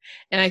in.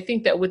 And I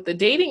think that with the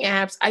dating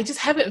apps, I just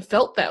haven't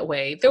felt that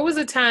way. There was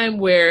a time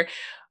where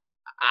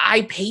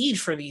I paid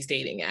for these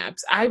dating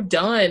apps. I've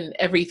done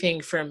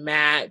everything from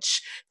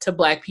Match to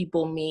Black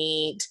People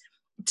Meet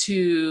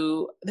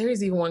to,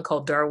 there's even one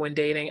called Darwin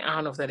Dating. I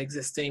don't know if that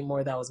exists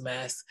anymore. That was a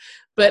mess.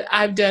 But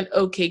I've done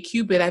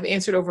OkCupid. I've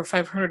answered over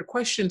 500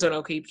 questions on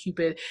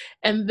OkCupid.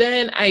 And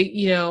then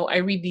I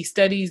read these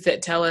studies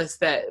that tell us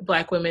that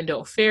Black women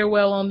don't fare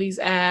well on these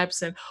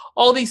apps and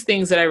all these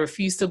things that I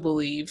refuse to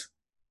believe,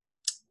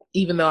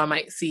 even though I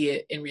might see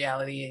it in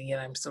reality, and yet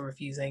I'm still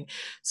refusing.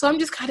 So I'm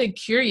just kind of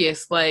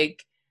curious,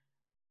 like,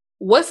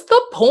 what's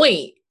the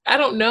point? I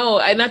don't know.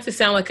 Not to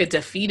sound like a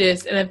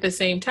defeatist. And at the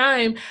same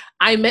time,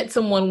 I met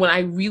someone when I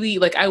really,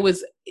 like,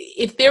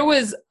 if there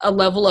was a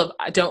level of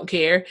I don't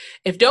care,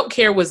 if don't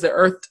care was the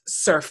earth's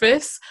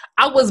surface,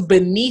 I was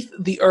beneath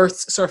the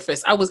earth's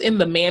surface. I was in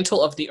the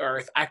mantle of the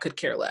earth. I could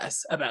care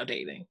less about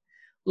dating.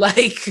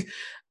 Like,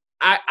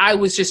 I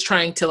was just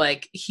trying to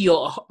like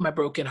heal my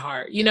broken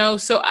heart, you know?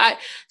 So I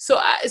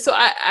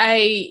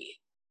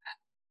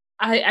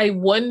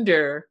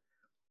wonder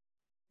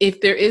if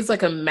there is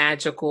like a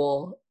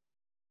magical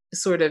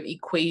sort of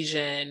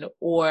equation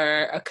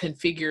or a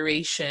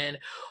configuration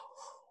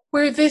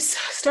where this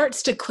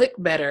starts to click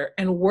better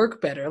and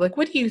work better. Like,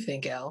 what do you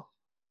think, Elle?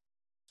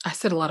 I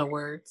said a lot of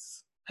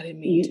words. I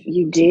didn't mean to.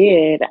 You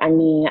did. I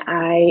mean,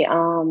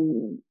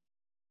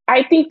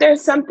 I think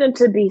there's something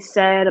to be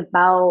said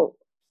about,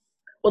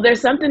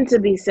 there's something to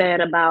be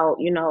said about,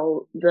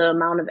 the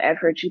amount of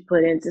effort you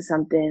put into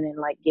something and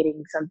like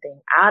getting something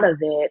out of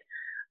it.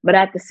 But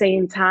at the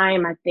same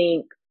time, I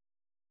think,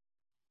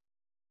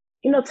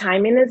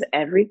 timing is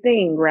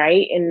everything,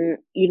 right? And,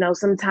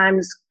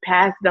 sometimes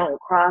paths don't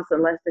cross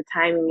unless the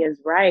timing is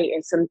right.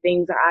 And some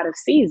things are out of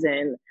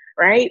season,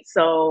 right?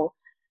 So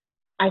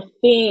I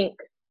think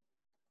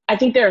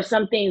there are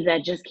some things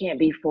that just can't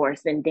be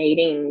forced, and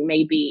dating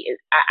maybe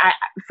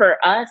for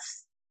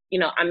us,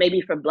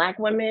 maybe for Black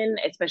women,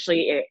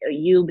 especially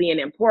you being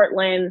in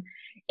Portland,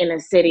 in a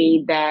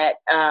city that,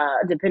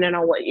 depending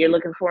on what you're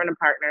looking for in a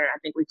partner, I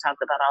think we've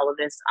talked about all of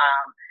this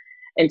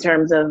in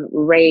terms of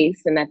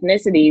race and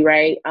ethnicity,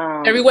 right?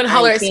 Everyone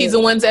holler at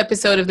season 1's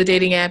episode of the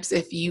dating apps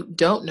if you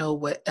don't know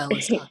what Elle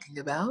is talking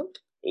about.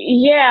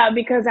 Yeah,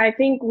 because I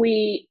think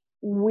we,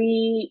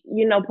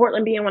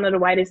 Portland being one of the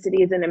whitest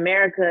cities in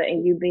America,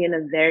 and you being a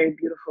very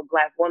beautiful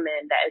Black woman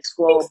that is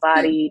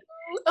full-bodied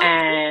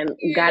and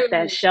got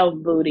that shelf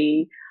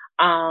booty.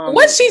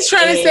 What she's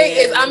trying to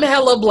say is I'm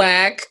hella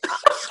Black.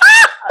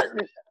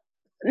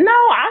 No,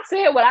 I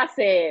said what I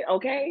said,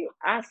 okay?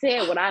 I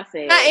said what I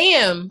said. I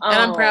am, and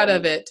I'm proud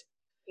of it.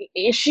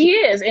 She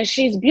is, and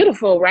she's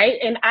beautiful, right?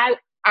 And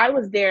I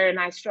was there and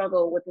I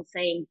struggled with the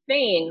same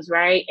things,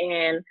 right?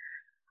 And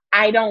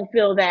I don't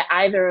feel that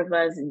either of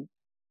us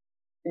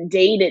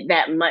dated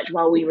that much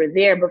while we were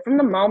there. But from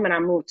the moment I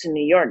moved to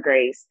New York,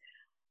 Grace,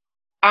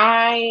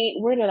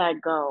 where did I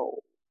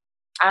go?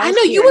 I I was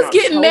know you here in was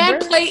getting mad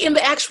October. play in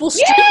the actual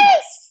street.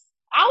 Yes,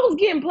 I was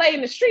getting played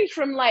in the streets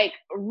from like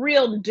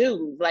real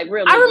dudes, like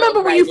real I Negroes, remember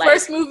when right? you Like,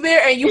 first moved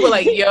there and you were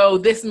like, yo,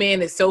 this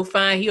man is so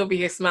fine. He over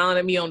here smiling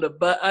at me on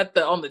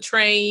on the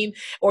train.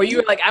 Or you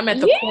were like, I'm at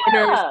the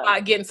corner yeah,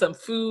 spot getting some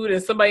food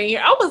and somebody in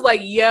here. I was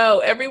like, yo,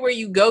 everywhere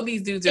you go,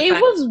 these dudes are it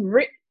fine.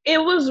 was it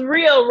was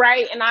real,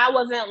 right? And I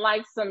wasn't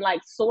like some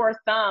like sore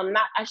thumb.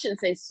 Not, I shouldn't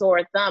say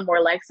sore thumb,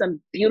 or like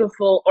some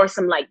beautiful or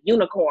some like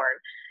unicorn.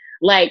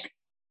 Like,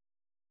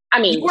 I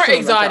You mean, were some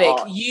of us are exotic.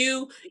 all.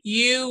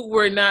 You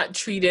were not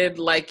treated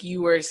like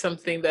you were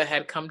something that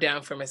had come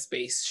down from a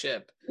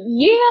spaceship.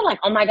 Yeah, like,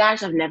 oh my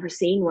gosh, I've never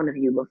seen one of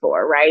you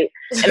before, right?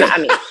 And I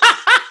mean,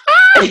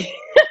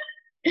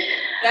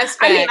 That's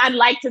I mean, fact. I'd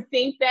like to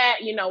think that,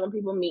 when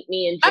people meet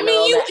me in I mean,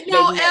 general, that they've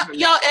never met.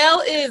 y'all,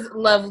 Elle is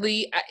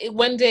lovely.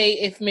 One day,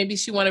 if maybe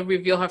she want to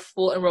reveal her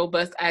full and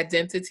robust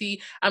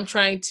identity, I'm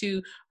trying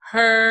to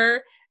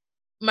her,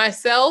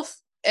 myself,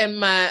 and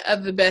my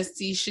other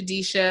bestie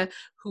Shadisha,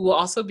 who will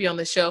also be on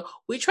the show.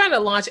 We trying to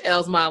launch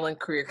Elle's modeling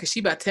career because she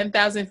about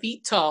 10,000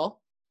 feet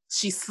tall.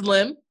 She's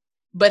slim,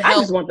 but I just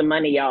healthy, want the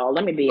money, y'all.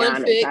 Let me be slim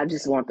honest. fit. I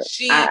just want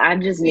She I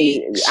just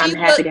need, I'm she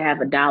happy look to have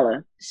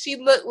 $1. she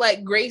looked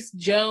like Grace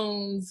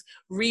Jones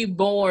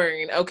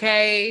reborn,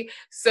 okay?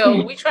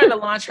 So we trying to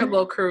launch her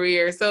little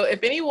career. So if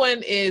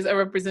anyone is a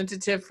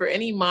representative for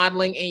any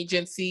modeling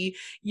agency,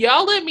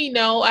 y'all let me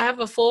know. I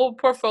have a full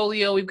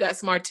portfolio. We've got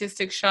some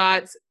artistic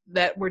shots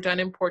that were done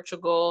in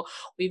Portugal.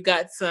 We've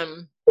got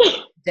some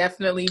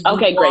definitely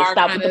Okay, great. boudoir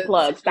Stop kind with the of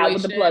plug. Stop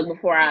with the situation. plug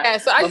before I Yeah,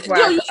 so before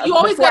I you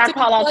always before got I to be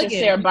call out your plugging.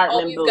 Sarah You Bartman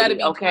always got to booty.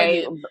 be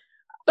Okay. plugging.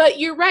 But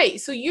you're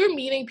right. So you're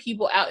meeting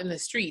people out in the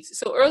streets.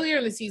 So earlier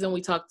in the season,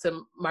 we talked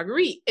to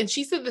Marguerite, and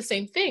she said the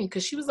same thing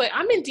because she was like,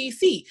 I'm in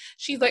DC.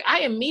 She's like, I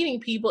am meeting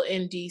people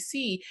in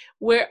DC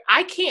where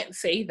I can't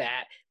say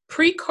that.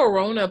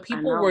 Pre-corona, I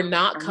people were know.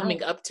 not I coming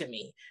know. up to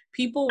me.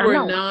 People I were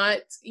know. not,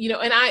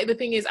 and the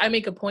thing is, I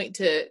make a point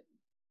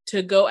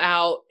to go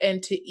out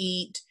and to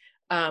eat.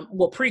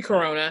 Well,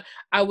 pre-corona,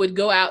 I would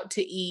go out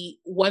to eat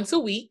once a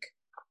week,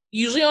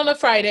 usually on a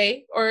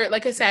Friday or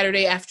like a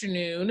Saturday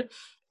afternoon.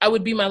 I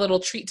would be my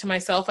little treat to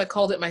myself. I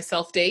called it my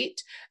self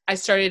date. I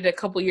started a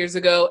couple years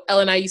ago.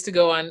 Elle and I used to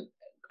go on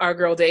our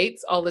girl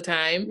dates all the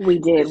time. We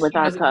did with She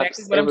our knows exactly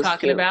cups. what It I'm was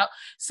talking cute. about.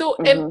 So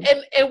Mm-hmm.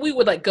 and we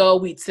would like go,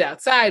 we'd sit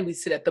outside, we'd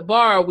sit at the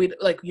bar, we'd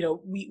like,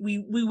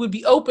 we would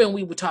be open,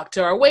 we would talk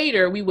to our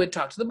waiter, we would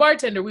talk to the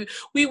bartender. We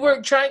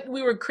were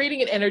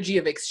creating an energy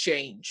of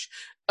exchange,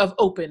 of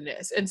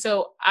openness. And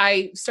so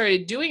I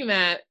started doing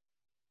that.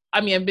 I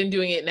mean, I've been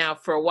doing it now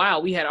for a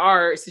while. We had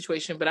our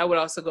situation, but I would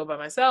also go by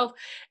myself.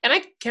 And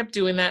I kept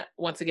doing that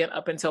once again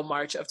up until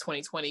March of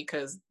 2020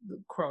 because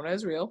Corona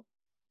is real.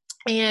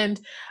 And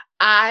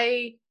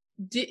I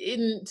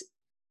didn't,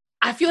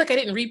 I feel like I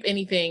didn't reap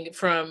anything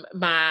from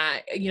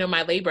my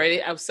labor.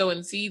 I was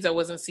sowing seeds. I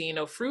wasn't seeing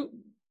no fruit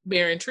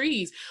bearing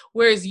trees.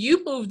 Whereas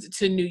you moved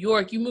to New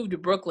York, you moved to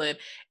Brooklyn.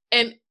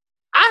 And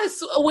I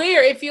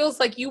swear it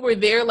feels like you were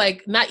there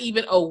like not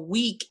even a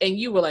week and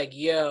you were like,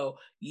 yo.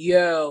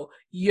 You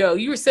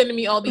were sending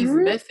me all these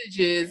Mm-hmm.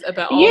 messages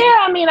about all these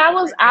Yeah, I mean, I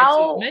was different types of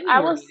out. men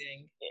you were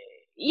meeting.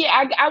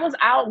 Yeah, I was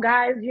out,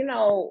 guys.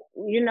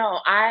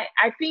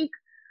 I think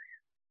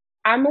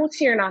I moved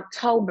here in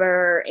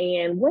October,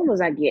 and when was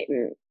I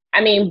getting?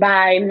 I mean,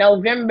 by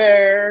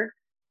November,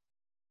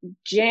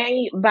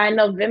 December,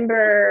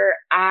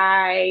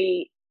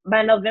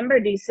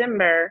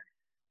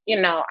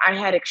 I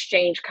had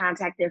exchanged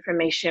contact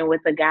information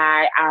with a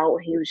guy out.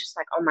 He was just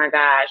like, oh my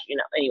gosh,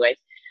 anyways,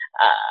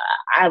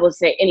 I would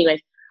say,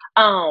 anyways,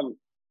 um,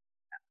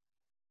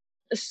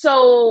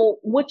 so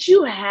what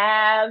you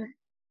have,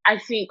 I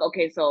think,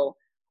 okay, so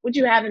what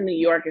you have in New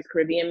York is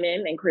Caribbean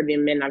men, and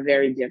Caribbean men are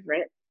very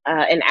different.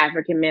 And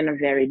African men are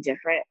very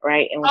different,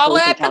 right? And so All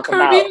we can at the talk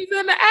about, Caribbeans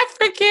and the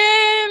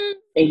Africans.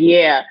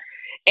 yeah.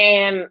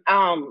 And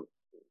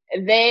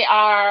they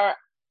are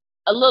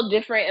a little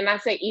different, and I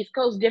say East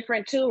Coast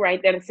different too, right?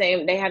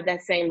 They have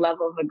that same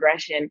level of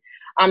aggression.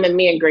 And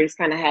me and Grace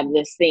kind of have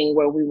this thing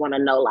where we want to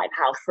know, like,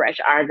 how fresh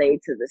are they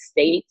to the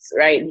States,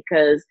 right?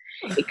 Because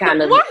it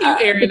kind of Why are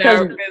you airing because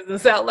our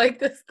business out like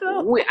this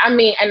though? I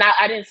mean, and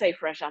I didn't say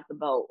fresh off the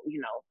boat,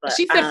 but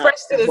She said fresh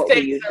to that's the what we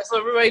States, use. so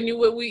everybody knew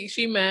what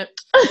she meant.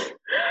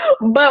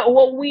 But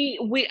what we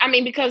I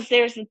mean, because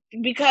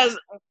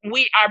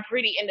we are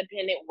pretty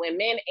independent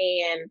women,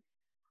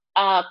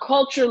 and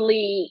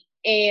culturally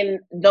in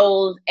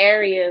those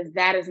areas,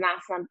 that is not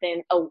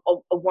something a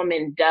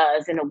woman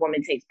does and a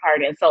woman takes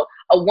part in. So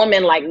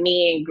women like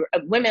me and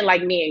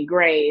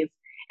Grace,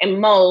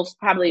 and most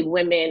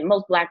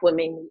black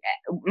women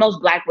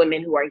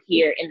who are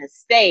here in the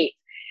States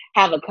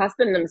have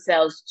accustomed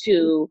themselves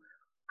to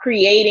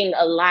creating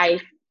a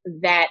life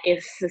that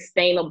is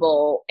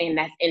sustainable and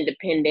that's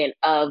independent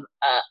of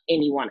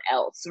anyone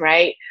else,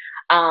 right?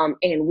 And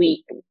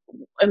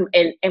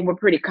and we're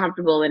pretty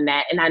comfortable in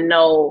that. And I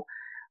know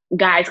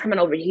guys coming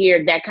over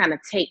here, that kind of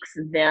takes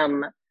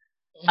them,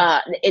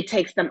 it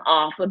takes them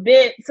off a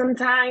bit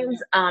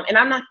sometimes. And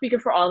I'm not speaking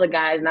for all the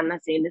guys, and I'm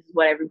not saying this is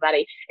what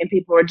everybody, and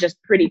people are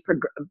just pretty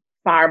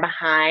far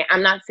behind.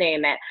 I'm not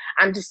saying that.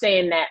 I'm just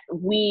saying that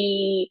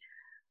we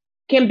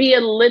can be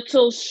a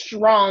little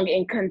strong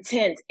and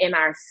content in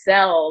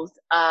ourselves.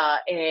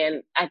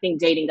 And I think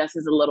dating us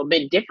is a little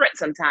bit different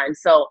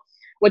sometimes. So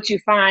what you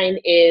find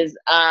is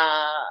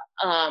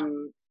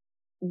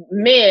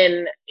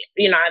men,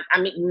 I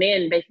meet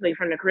men basically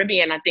from the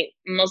Caribbean. I think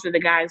most of the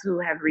guys who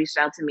have reached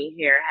out to me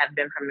here have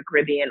been from the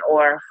Caribbean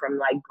or from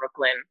like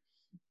Brooklyn.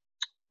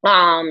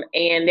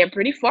 And they're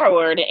pretty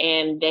forward,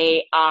 and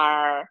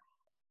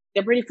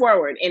they're pretty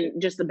forward.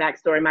 And just the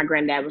backstory, my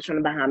granddad was from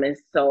the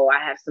Bahamas, so I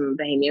have some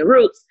Bahamian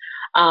roots.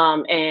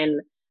 And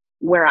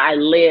where I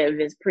live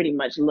is pretty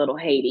much Little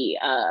Haiti.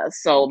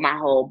 So my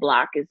whole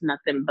block is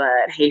nothing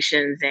but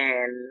Haitians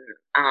and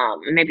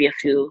maybe a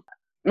few,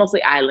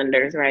 mostly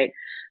islanders, right?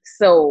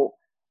 So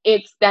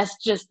that's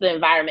just the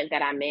environment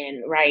that I'm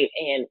in, right?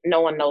 And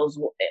no one knows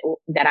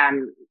that I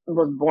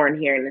was born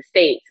here in the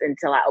States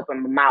until I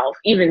open my mouth.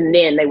 Even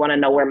then, they want to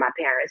know where my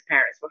parents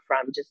were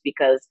from, just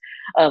because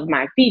of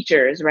my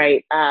features,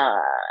 right?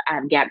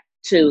 I've got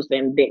tooth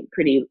and big,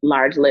 pretty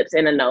large lips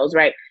and a nose,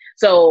 right?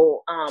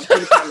 So,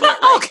 pretty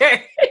prominent, like,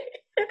 okay.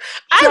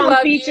 I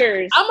love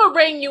features. I'm gonna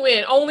bring you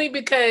in only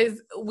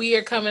because we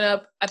are coming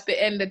up at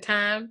the end of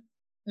time.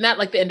 Not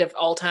like the end of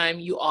all time.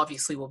 You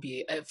obviously will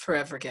be a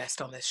forever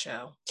guest on this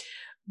show.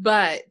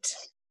 But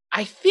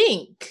I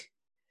think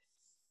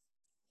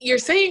you're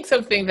saying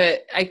something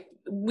that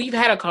we've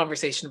had a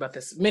conversation about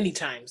this many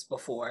times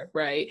before,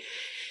 right?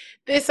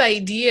 This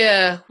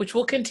idea, which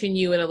will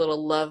continue in a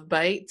little love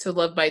bite. So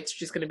love bite's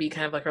just going to be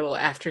kind of like our little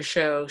after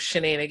show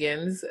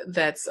shenanigans.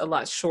 That's a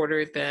lot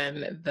shorter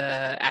than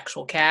the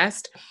actual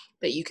cast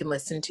that you can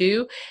listen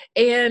to.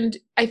 And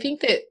I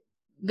think that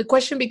the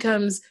question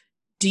becomes,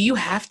 do you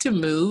have to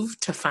move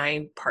to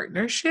find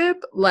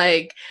partnership?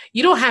 Like,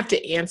 you don't have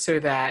to answer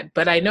that,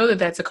 but I know that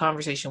that's a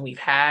conversation we've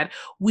had.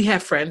 We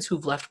have friends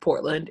who've left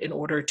Portland in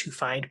order to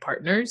find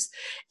partners,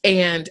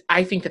 and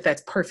I think that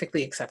that's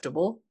perfectly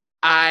acceptable.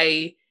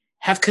 I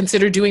have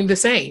considered doing the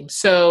same.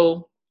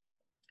 So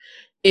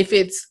if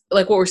it's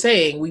like what we're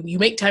saying, you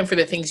make time for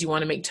the things you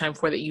want to make time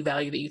for, that you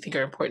value, that you think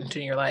are important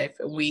in your life.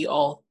 And we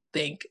all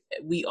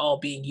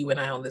being you and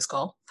I on this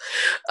call,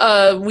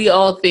 we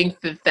all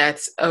think that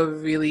that's a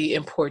really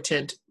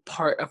important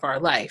part of our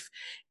life.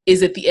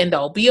 Is it the end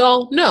all be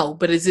all? No.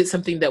 But is it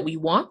something that we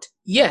want?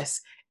 Yes.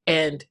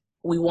 And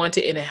we want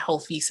it in a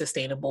healthy,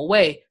 sustainable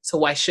way. So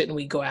why shouldn't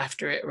we go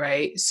after it,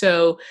 right?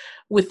 So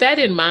with that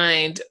in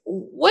mind,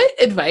 what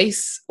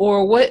advice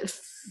or what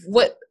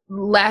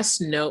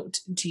last note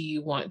do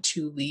you want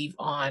to leave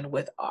on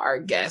with our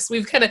guests?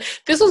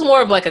 This was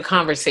more of like a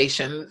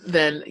conversation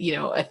than,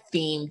 a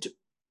themed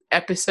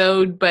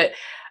episode, but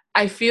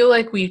I feel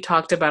like we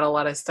talked about a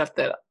lot of stuff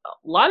that a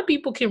lot of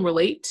people can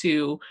relate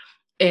to.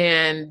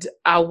 And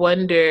I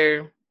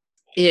wonder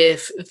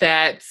if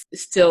that's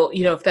still,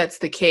 if that's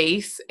the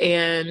case,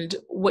 and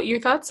what your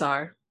thoughts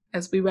are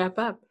as we wrap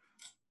up.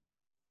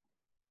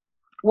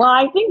 Well,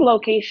 I think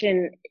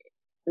location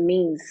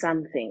means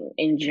something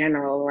in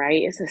general,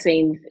 right? It's the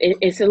same.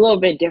 It's a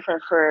little bit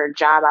different for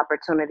job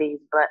opportunities,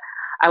 but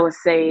I would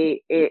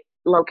say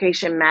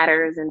location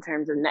matters in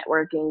terms of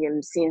networking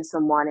and seeing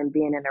someone and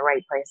being in the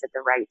right place at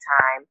the right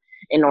time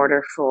in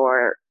order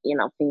for,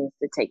 things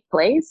to take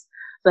place.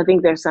 So I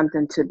think there's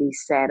something to be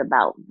said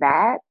about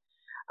that.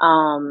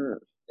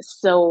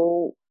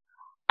 So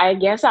I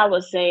guess I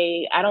would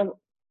say I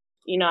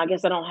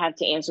guess I don't have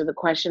to answer the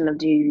question of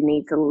do you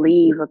need to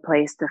leave a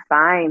place to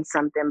find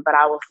something, but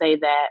I will say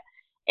that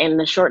in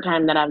the short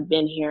time that I've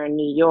been here in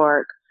New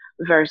York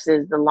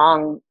versus the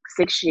long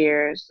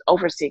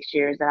over 6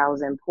 years that I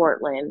was in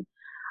Portland,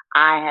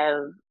 I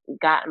have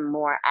gotten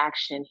more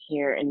action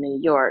here in New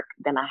York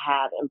than I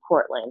have in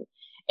Portland.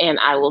 And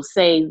I will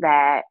say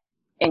that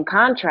in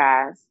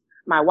contrast,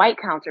 my white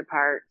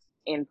counterparts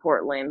in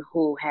Portland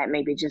who had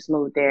maybe just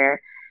moved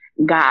there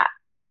got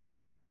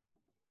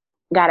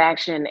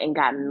action and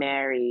got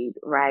married,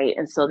 right?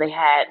 And so they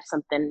had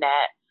something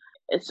that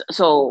it's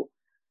so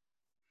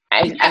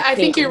I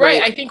think you're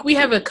right. I think we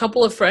have a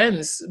couple of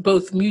friends,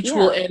 both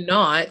mutual and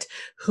not,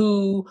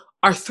 who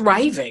are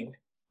thriving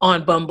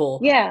on Bumble,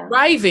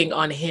 thriving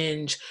on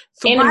Hinge,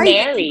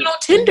 thriving on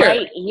Tinder.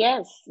 Right.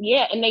 Yes.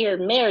 Yeah. And they are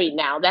married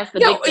now. That's the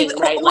big thing,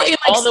 right? Like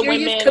all the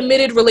women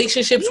committed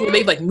relationships where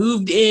they've like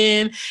moved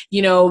in,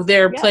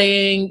 they're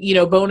playing,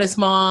 bonus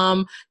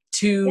mom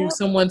to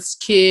someone's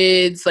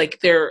kids, like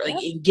they're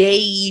like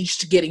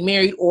engaged, getting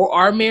married, or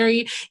are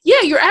married.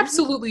 Yeah, you're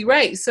absolutely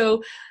right.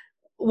 So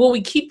will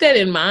we keep that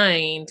in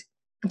mind?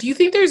 Do you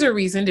think there's a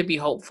reason to be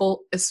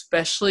hopeful,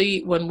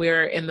 especially when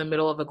we're in the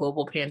middle of a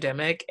global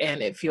pandemic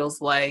and it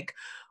feels like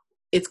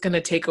it's going to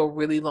take a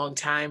really long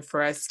time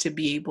for us to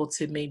be able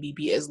to maybe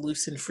be as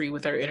loose and free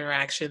with our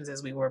interactions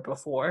as we were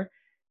before?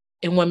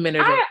 In 1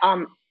 minute.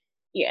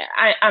 Yeah,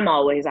 I'm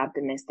always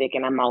optimistic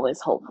and I'm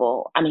always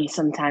hopeful. I mean,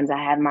 sometimes I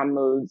have my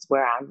moods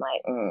where I'm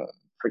like,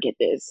 forget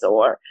this,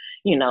 or,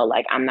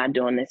 like I'm not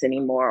doing this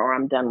anymore, or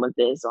I'm done with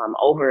this, or I'm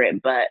over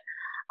it. But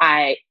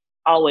I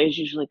always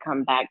usually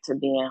come back to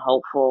being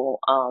hopeful,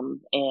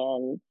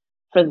 and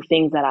for the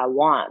things that I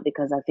want,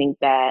 because I think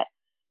that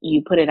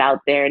you put it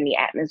out there in the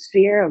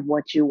atmosphere of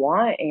what you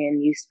want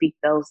and you speak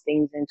those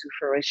things into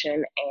fruition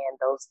and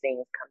those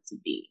things come to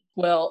be.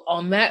 Well,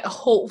 on that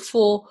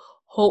hopeful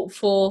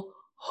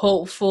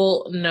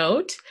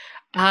note,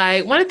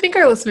 I want to thank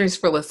our listeners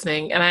for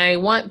listening, and I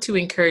want to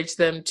encourage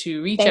them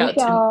to reach Thank out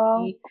to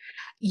y'all. me.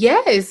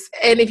 Yes,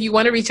 and if you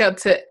want to reach out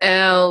to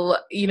Elle,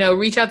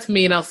 reach out to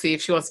me and I'll see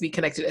if she wants to be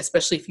connected,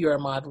 especially if you're a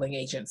modeling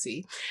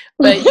agency.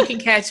 But you can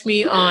catch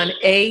me on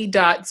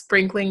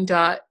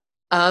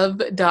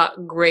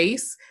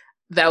a.sprinkling.of.grace.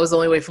 That was the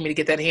only way for me to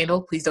get that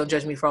handle. Please don't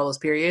judge me for all those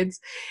periods.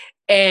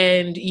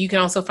 And you can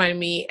also find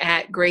me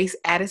at Grace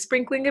at a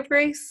Sprinkling of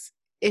Grace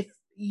if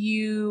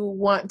you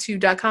want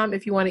to.com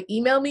if you want to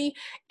email me.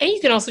 And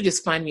you can also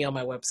just find me on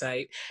my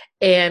website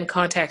and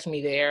contact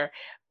me there.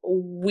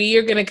 We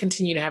are going to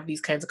continue to have these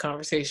kinds of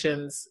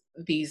conversations,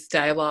 these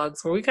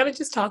dialogues where we kind of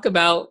just talk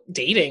about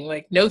dating,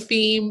 like no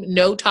theme,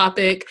 no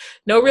topic,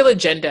 no real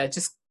agenda,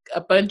 just a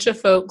bunch of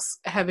folks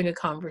having a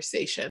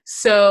conversation.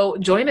 So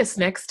join us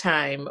next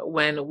time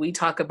when we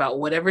talk about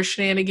whatever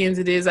shenanigans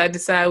it is I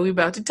decide we're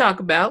about to talk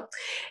about.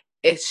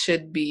 It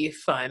should be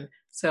fun.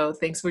 So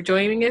thanks for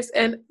joining us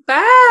and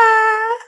bye.